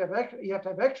ROs, but you have to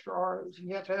have extra ROs, and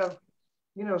you have to have,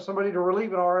 you know, somebody to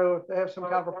relieve an RO if they have some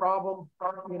kind of a problem,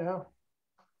 you know.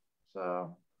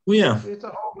 So well, yeah, it's a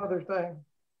whole other thing.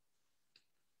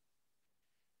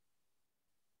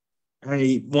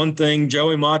 Hey, one thing,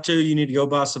 Joey Matu, you need to go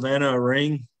buy Savannah a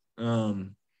ring.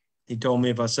 He told me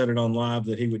if I said it on live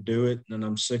that he would do it, and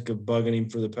I'm sick of bugging him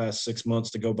for the past 6 months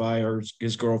to go buy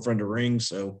his girlfriend a ring.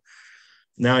 So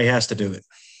now he has to do it.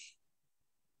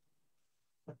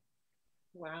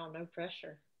 Wow, no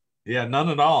pressure. Yeah, none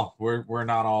at all. We're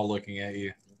not all looking at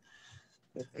you.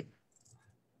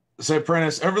 So,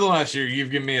 Prentice, over the last year,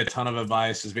 you've given me a ton of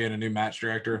advice as being a new match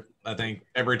director. I think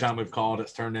every time we've called,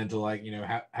 it's turned into like, you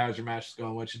know, how's your matches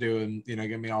going? What you doing? You know,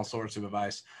 give me all sorts of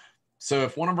advice. So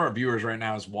if one of our viewers right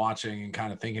now is watching and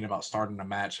kind of thinking about starting a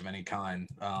match of any kind,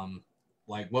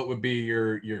 like what would be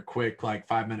your quick, like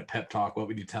 5-minute pep talk? What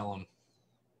would you tell them?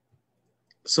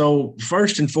 So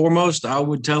first and foremost, I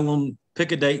would tell them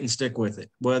pick a date and stick with it,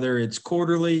 whether it's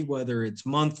quarterly, whether it's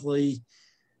monthly,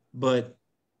 but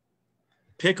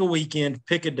pick a weekend,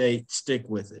 pick a date, stick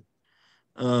with it.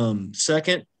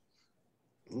 Second,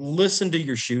 listen to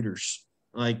your shooters.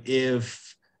 Like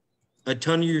if a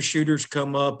ton of your shooters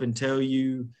come up and tell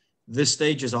you this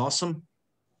stage is awesome,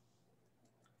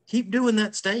 keep doing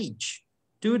that stage.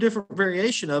 Do a different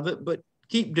variation of it, but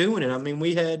keep doing it. I mean,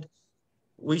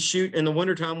 we shoot in the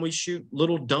wintertime, we shoot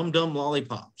little dum-dum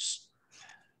lollipops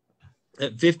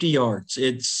at 50 yards.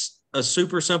 It's a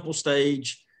super simple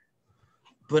stage,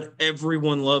 but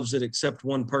everyone loves it except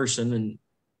one person. And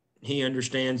he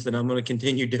understands that I'm going to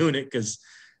continue doing it because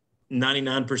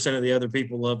 99% of the other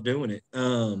people love doing it.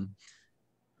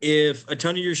 If a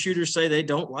ton of your shooters say they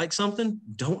don't like something,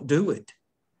 don't do it.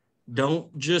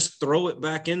 Don't just throw it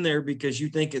back in there because you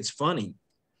think it's funny.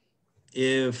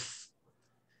 If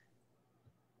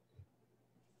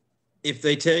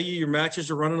they tell you your matches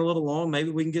are running a little long,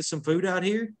 maybe we can get some food out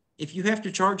here. If you have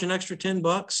to charge an extra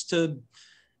 $10 to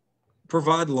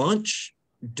provide lunch,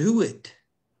 do it.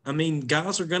 I mean,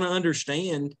 guys are going to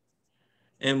understand.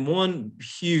 And one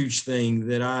huge thing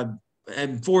that I'm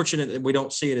fortunate that we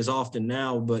don't see it as often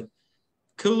now, but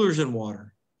coolers and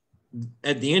water.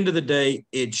 At the end of the day,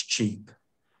 it's cheap.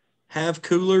 Have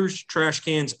coolers, trash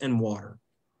cans, and water.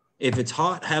 If it's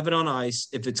hot, have it on ice.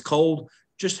 If it's cold,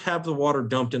 just have the water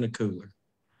dumped in a cooler.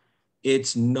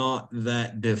 It's not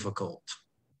that difficult.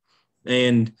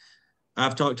 And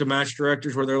I've talked to match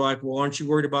directors where they're like, well, aren't you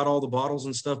worried about all the bottles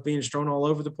and stuff being strewn all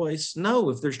over the place? No,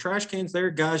 if there's trash cans there,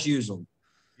 guys use them.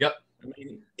 Yep. I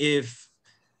mean, if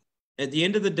at the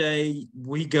end of the day,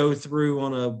 we go through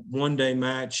on a one-day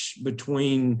match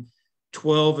between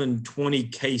 12 and 20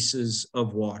 cases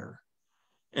of water,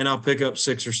 and I'll pick up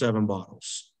 6 or 7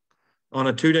 bottles. On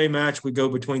a 2-day match, we go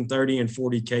between 30 and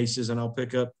 40 cases, and I'll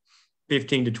pick up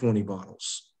 15 to 20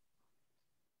 bottles.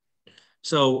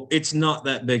 So it's not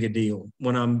that big a deal.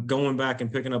 When I'm going back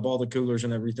and picking up all the coolers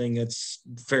and everything, it's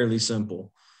fairly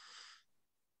simple.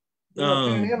 You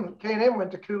know, K&M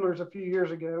went to coolers a few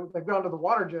years ago. They've gone to the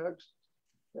water jugs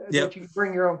that you can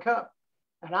bring your own cup.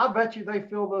 And I bet you they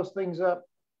fill those things up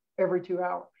every 2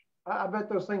 hours. I bet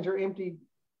those things are emptied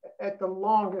at the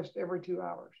longest every 2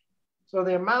 hours. So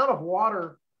the amount of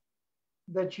water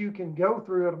that you can go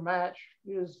through at a match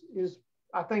is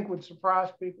I think would surprise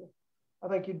people. I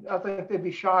think they'd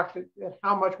be shocked at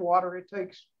how much water it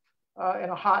takes in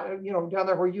a hot, you know, down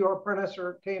there where you are, Prentice,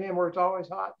 or K&M, where it's always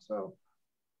hot. So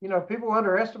people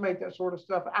underestimate that sort of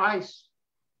stuff. Ice,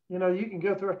 you can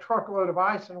go through a truckload of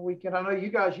ice in a weekend. I know you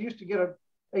guys used to get a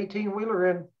 18-wheeler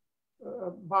in,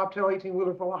 a bobtail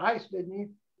 18-wheeler full of ice, didn't you?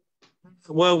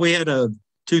 Well, we had a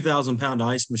 2,000-pound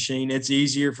ice machine. It's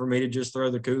easier for me to just throw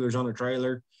the coolers on a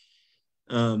trailer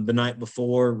the night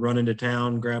before, run into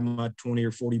town, grab my 20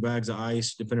 or 40 bags of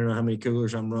ice, depending on how many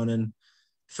coolers I'm running,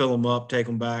 fill them up, take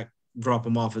them back, drop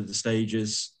them off at the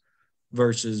stages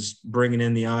versus bringing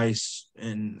in the ice.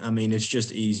 And, I mean, it's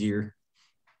just easier.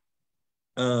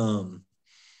 I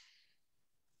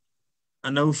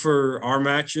know for our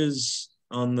matches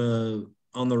on the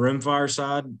rimfire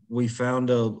side, we found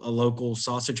a local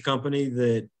sausage company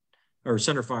or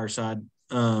centerfire side,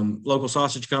 local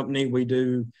sausage company. We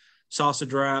do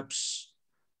sausage wraps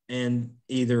and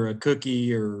either a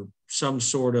cookie or some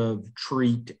sort of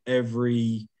treat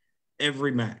every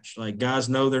match. Like, guys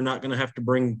know they're not going to have to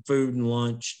bring food and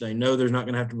lunch. They know they're not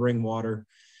going to have to bring water.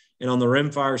 And on the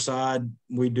rimfire side,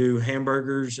 we do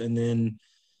hamburgers, and then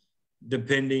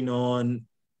depending on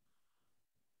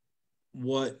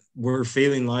what we're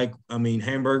feeling like, I mean,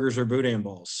 hamburgers or boudin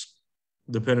balls,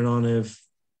 depending on if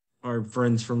our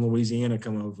friends from Louisiana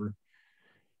come over,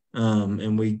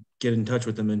 and we get in touch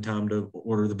with them in time to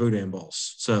order the boudin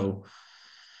balls. So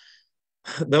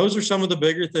those are some of the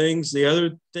bigger things. The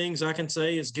other things I can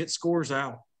say is get scores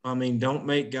out. I mean, don't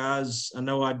make guys, I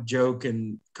know I joke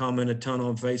and comment a ton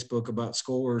on Facebook about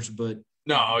scores, but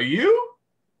No, you?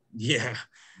 yeah,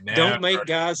 Never. don't make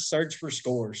guys search for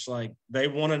scores. Like, they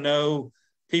want to know,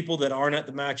 people that aren't at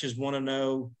the matches want to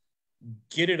know,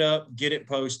 get it up, get it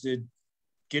posted,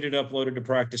 get it uploaded to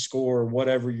practice score,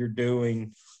 whatever you're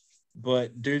doing,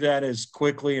 but do that as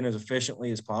quickly and as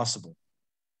efficiently as possible.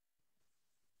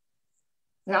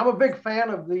 Yeah, I'm a big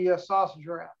fan of the sausage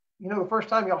wrap. The first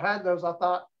time y'all had those, I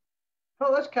thought,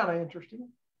 oh, that's kind of interesting.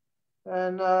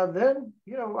 And then,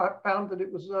 I found that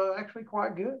it was actually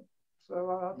quite good.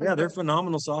 So yeah, they're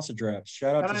phenomenal sausage wraps.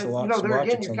 Shout out to Salotix. There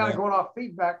again, you're kind of going off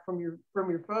feedback from your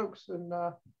folks, and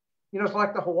it's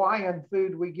like the Hawaiian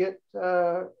food we get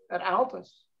at Altus.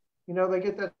 They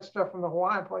get that stuff from the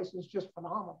Hawaiian place. It's just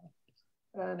phenomenal.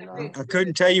 And I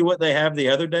couldn't tell you what they have the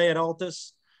other day at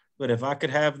Altus, but if I could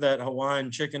have that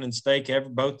Hawaiian chicken and steak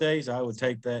both days, I would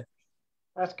take that.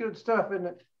 That's good stuff, isn't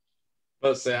it?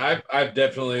 Let's say I've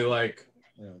definitely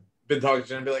been talking to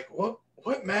them and be like,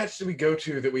 what match did we go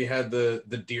to that we had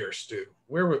the deer stew?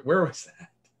 Where was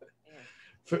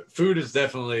that? Food is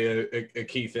definitely a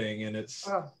key thing, and it's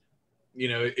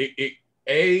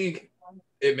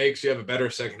it makes you have a better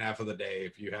second half of the day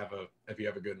if you have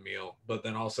a good meal, but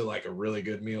then also like a really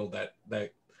good meal that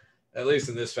at least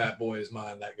in this fat boy's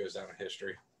mind, that goes down in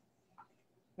history.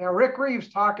 Now, Rick Reeves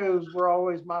tacos were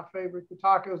always my favorite. The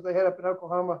tacos they had up in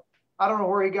Oklahoma. I don't know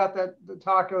where he got the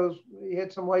tacos. He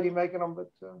had some lady making them, but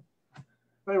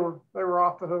they were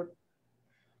off the hook.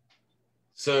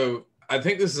 So I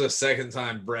think this is the second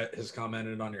time Brett has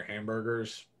commented on your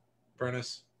hamburgers,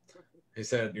 Prentice. He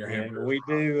said your hamburgers.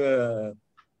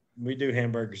 We do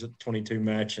hamburgers at the 22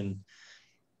 match, and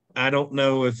I don't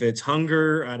know if it's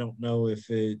hunger. I don't know if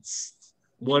it's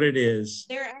what it is.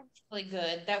 They're actually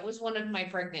good. That was one of my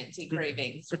pregnancy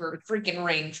cravings for freaking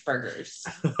range burgers.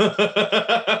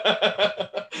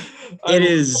 It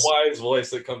is the wise voice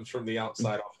that comes from the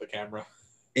outside off the camera.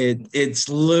 It's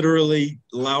literally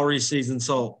Lowry seasoned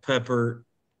salt, pepper,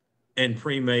 and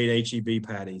pre-made HEB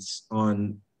patties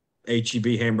on HEB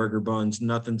hamburger buns.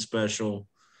 Nothing special.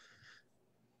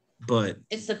 But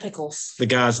it's the pickles.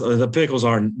 The pickles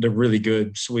they're really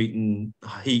good. Sweet and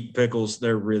heat pickles,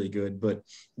 they're really good. But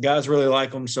guys really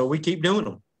like them, so we keep doing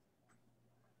them.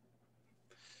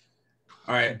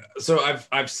 All right. So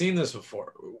I've seen this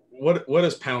before. What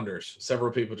is pounders?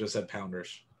 Several people just said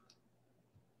pounders.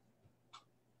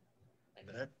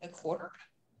 A quarter?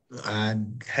 I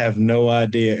have no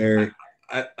idea, Eric.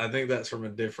 I think that's from a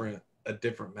different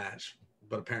match,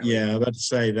 but apparently. Yeah, I'm about to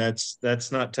say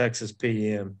that's not Texas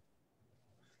PM.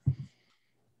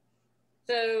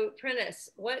 So, Prentice,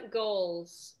 what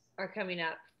goals are coming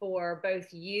up for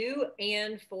both you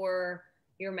and for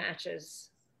your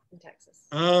matches in Texas?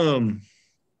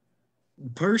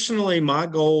 Personally, my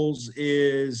goals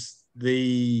is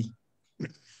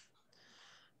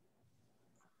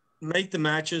make the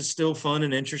matches still fun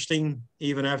and interesting,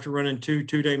 even after running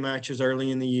two-day matches early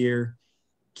in the year.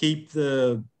 Keep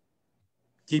the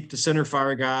center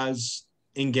fire guys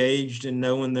engaged and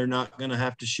knowing they're not going to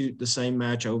have to shoot the same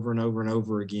match over and over and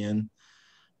over again.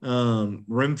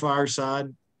 Rimfire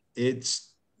side,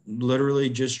 it's literally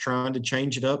just trying to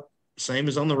change it up, same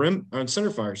as on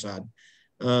center fire side.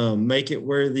 Make it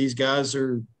where these guys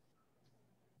are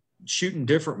shooting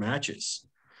different matches.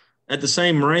 at the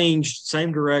same range,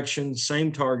 same direction,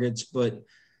 same targets, but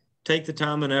take the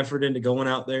time and effort into going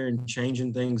out there and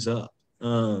changing things up.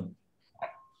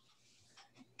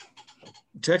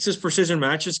 Texas Precision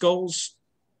Matches goals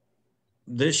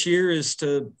this year is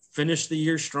to finish the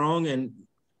year strong, and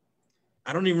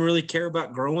I don't even really care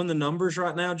about growing the numbers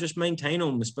right now. Just maintain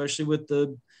them, especially with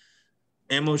the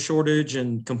ammo shortage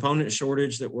and component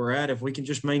shortage that we're at. If we can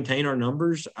just maintain our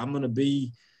numbers, I'm going to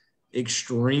be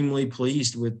extremely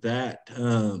pleased with that.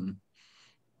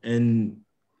 And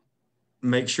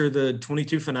make sure the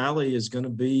 22 finale is going to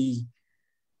be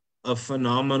a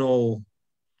phenomenal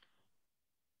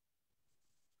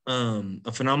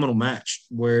match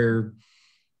where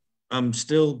I'm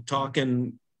still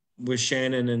talking with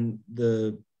Shannon and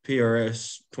the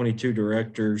PRS 22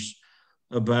 directors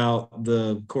about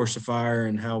the course of fire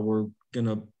and how we're going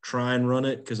to try and run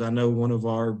it. Because I know one of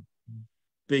our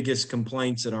biggest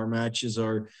complaints at our matches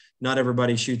are not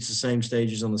everybody shoots the same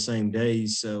stages on the same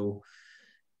days. So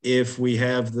if we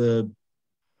have the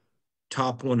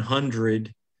top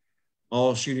 100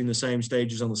 all shooting the same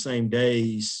stages on the same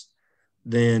days,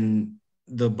 then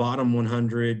the bottom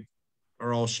 100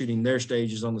 are all shooting their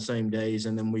stages on the same days,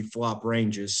 and then we flop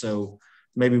ranges. So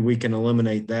maybe we can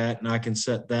eliminate that, and I can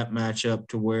set that match up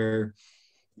to where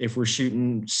if we're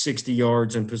shooting 60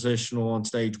 yards in positional on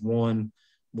stage 1,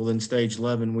 well, then stage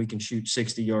 11, we can shoot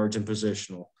 60 yards in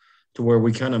positional, to where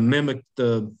we kind of mimic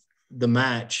the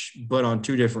match, but on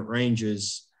 2 different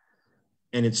ranges.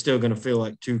 And it's still going to feel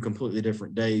like 2 completely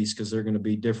different days because they're going to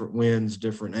be different winds,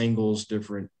 different angles,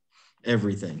 different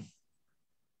everything.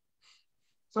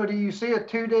 So do you see a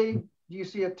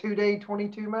 2-day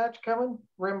 22 match coming,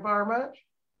 rimfire match?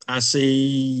 I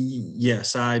see.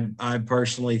 Yes. I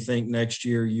personally think next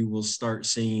year you will start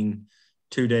seeing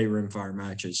 2-day rimfire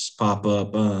matches pop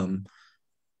up. And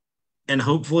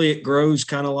hopefully it grows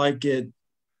kind of like it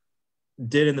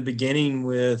did in the beginning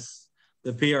with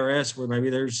the PRS, where maybe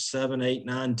there's 7, 8,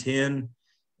 9, 10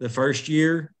 the first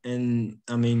year. And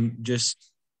I mean,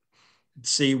 just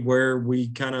see where we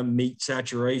kind of meet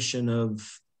saturation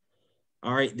of,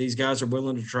 all right, these guys are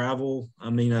willing to travel.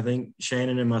 I mean, I think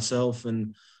Shannon and myself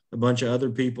and a bunch of other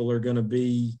people are going to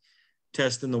be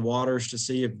testing the waters to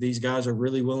see if these guys are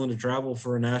really willing to travel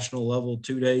for a national level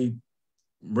 2-day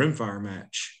rimfire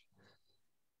match.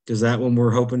 Because that one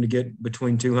we're hoping to get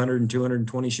between 200 and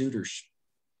 220 shooters.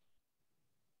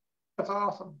 That's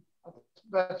awesome.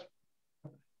 That's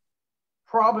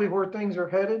probably where things are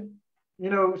headed. You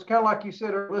know, it's kind of like you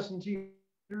said, or listen to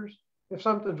shooters. If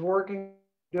something's working,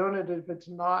 doing it. If it's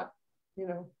not, you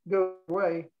know, go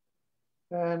away.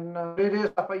 And it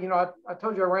is, you know, I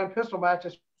told you I ran pistol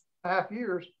matches for 1.5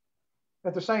 years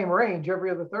at the same range every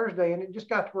other Thursday, and it just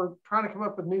got to where trying to come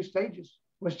up with new stages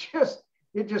was just,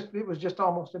 it was just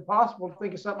almost impossible to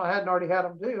think of something I hadn't already had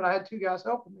them do, and I had 2 guys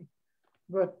helping me.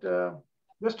 But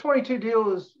this 22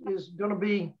 deal is going to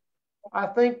be, I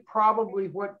think, probably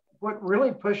what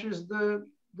really pushes the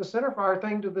centerfire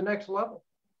thing to the next level.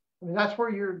 I mean, that's where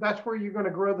you're going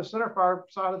to grow the centerfire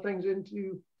side of things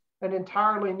into an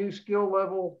entirely new skill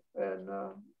level and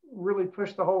really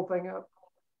push the whole thing up.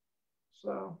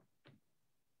 So,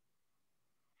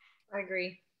 I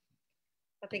agree.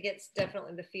 I think it's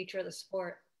definitely the future of the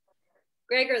sport.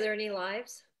 Greg, are there any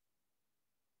lives?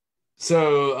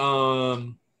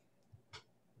 So,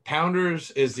 Pounders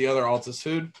is the other Altus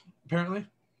food, apparently.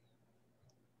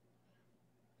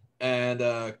 And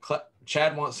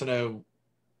Chad wants to know,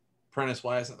 Prentice,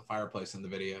 why isn't the fireplace in the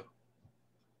video?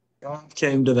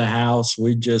 Came to the house.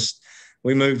 We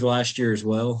moved last year as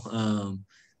well.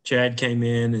 Chad came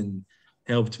in and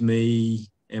helped me.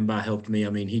 And by helped me, I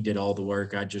mean, he did all the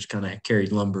work. I just kind of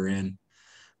carried lumber in.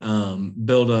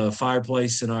 Built a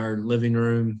fireplace in our living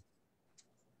room.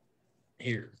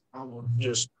 Here, I will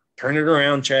just turn it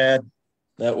around, Chad.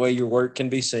 That way your work can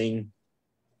be seen.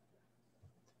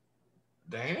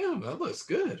 Damn, that looks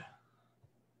good. I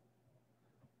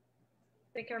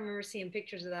think I remember seeing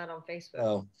pictures of that on Facebook.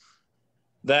 Oh,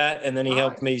 that, and then he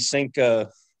helped me sink a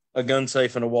gun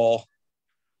safe in a wall.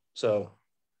 So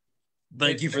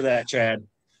thank you for that, Chad.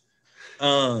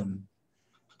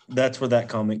 That's where that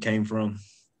comment came from.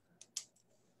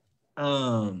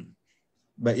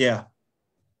 But yeah.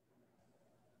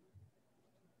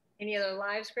 Any other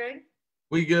lives, Greg?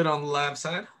 We good on the live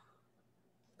side?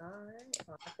 All right.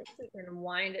 Well, I think we can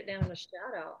wind it down to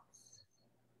shout outs.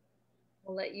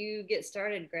 We'll let you get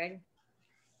started, Greg.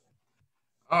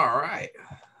 All right.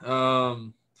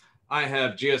 I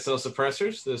have GSL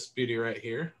suppressors, this beauty right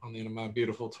here on the end of my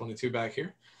beautiful 22 back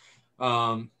here.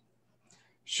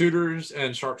 Shooters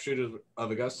and Sharpshooters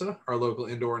of Augusta, our local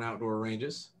indoor and outdoor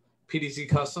ranges. PDC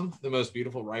Custom, the most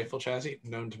beautiful rifle chassis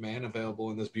known to man,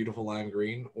 available in this beautiful lime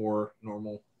green or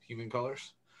normal human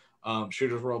colors.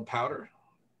 Shooter's World Powder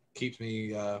keeps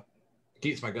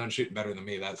my gun shooting better than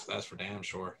me. That's for damn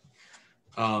sure.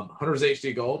 Hunter's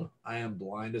HD Gold. I am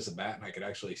blind as a bat, and I could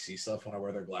actually see stuff when I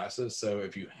wear their glasses. So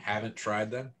if you haven't tried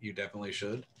them, you definitely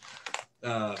should.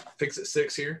 Fix It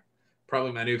 6 here.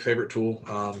 Probably my new favorite tool.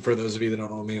 For those of you that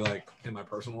don't know me, like in my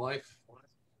personal life,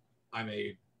 I'm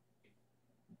a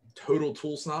total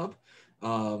tool snob.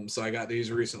 So I got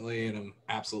these recently, and I'm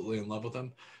absolutely in love with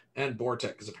them. And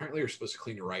Vortex, because apparently you're supposed to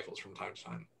clean your rifles from time to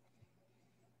time.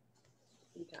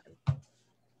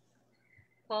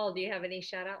 Paul, do you have any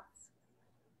shout outs?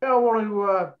 I want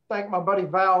to thank my buddy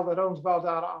Val that owns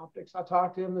Valdata Optics. I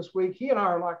talked to him this week. He and I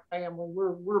are like family.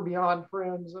 We're beyond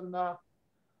friends, and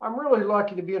I'm really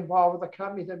lucky to be involved with a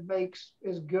company that makes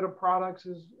as good of products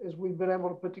as we've been able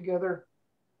to put together.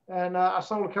 And I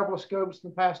sold a couple of scopes in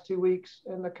the past 2 weeks,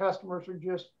 and the customers are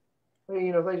just,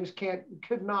 they just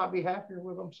could not be happier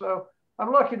with them. So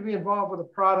I'm lucky to be involved with a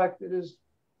product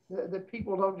that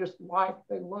people don't just like,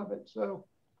 they love it. So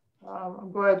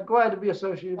I'm glad to be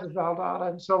associated with Valdata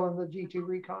and selling the G2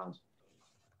 Recons.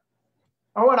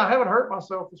 Oh, and I haven't hurt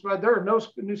myself this week. There are no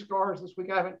new scars this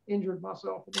week. I haven't injured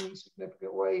myself in any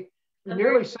significant way.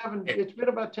 It's been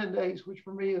about 10 days, which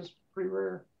for me is pretty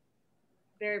rare.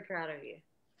 Very proud of you.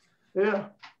 Yeah.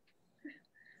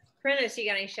 Prentice, you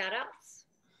got any shout outs?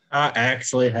 I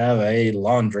actually have a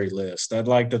laundry list. I'd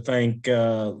like to thank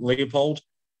Leopold.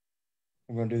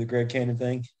 We're going to do the Greg Cannon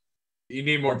thing. You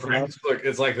need more practice. Look,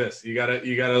 it's like this. You gotta,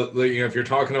 if you're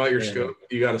talking about your scope,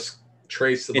 you gotta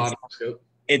trace the bottom of the scope.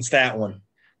 It's that one.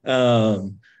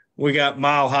 We got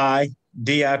Mile High,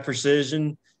 DI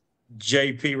Precision,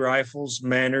 JP Rifles,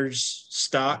 Manners,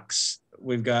 Stocks.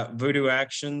 We've got Voodoo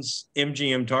Actions,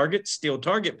 MGM Targets, Steel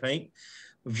Target Paint,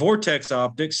 Vortex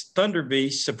Optics, Thunder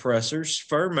Beast Suppressors,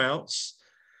 Fur Mounts,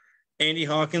 Andy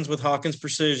Hawkins with Hawkins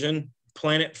Precision,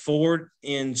 Planet Ford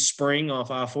in Spring off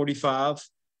I-45,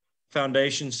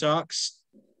 Foundation Socks,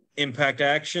 Impact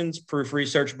Actions, Proof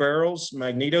Research Barrels,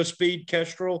 Magneto Speed,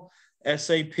 Kestrel,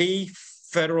 SAP,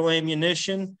 Federal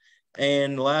Ammunition,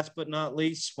 and last but not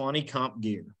least, Swanee Comp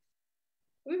Gear.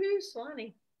 Woohoo,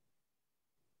 Swanee.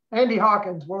 Andy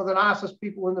Hawkins, one of the nicest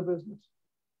people in the business.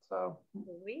 So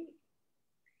sweet.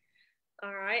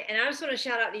 All right. And I just want to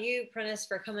shout out to you, Prentice,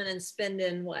 for coming and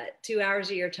spending 2 hours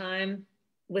of your time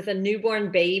with a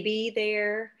newborn baby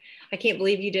there. I can't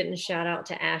believe you didn't shout out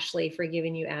to Ashley for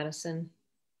giving you Addison.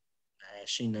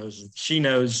 She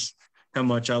knows how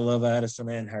much I love Addison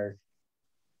and her.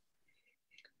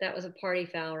 That was a party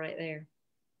foul right there.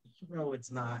 No,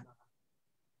 it's not.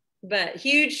 But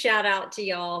huge shout out to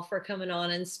y'all for coming on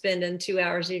and spending 2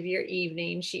 hours of your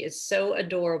evening. She is so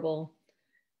adorable.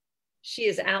 She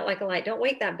is out like a light. Don't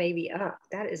wake that baby up.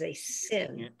 That is a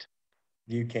sin.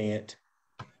 You can't.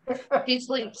 She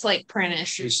sleeps like Prentice.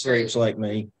 She sleeps like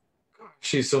me.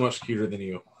 She's so much cuter than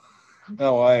you.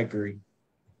 Oh, I agree.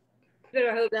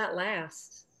 Better hope that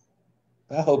lasts.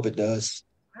 I hope it does.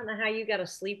 I don't know how you got a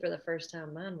sleeper the first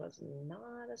time. Mine was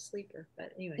not a sleeper,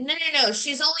 but anyway. No.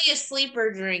 She's only a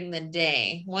sleeper during the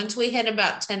day. Once we hit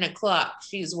about 10 o'clock,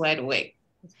 she's wide awake.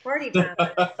 It's party time.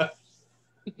 All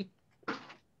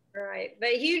right.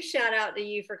 But huge shout out to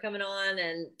you for coming on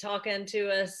and talking to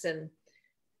us and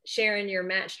sharing your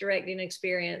match directing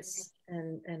experience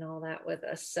and all that with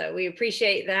us. So we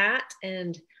appreciate that.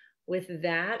 And with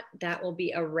that, that will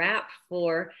be a wrap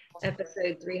for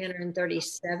episode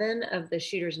 337 of the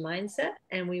Shooter's Mindset.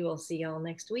 And we will see y'all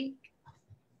next week.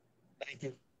 Thank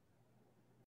you.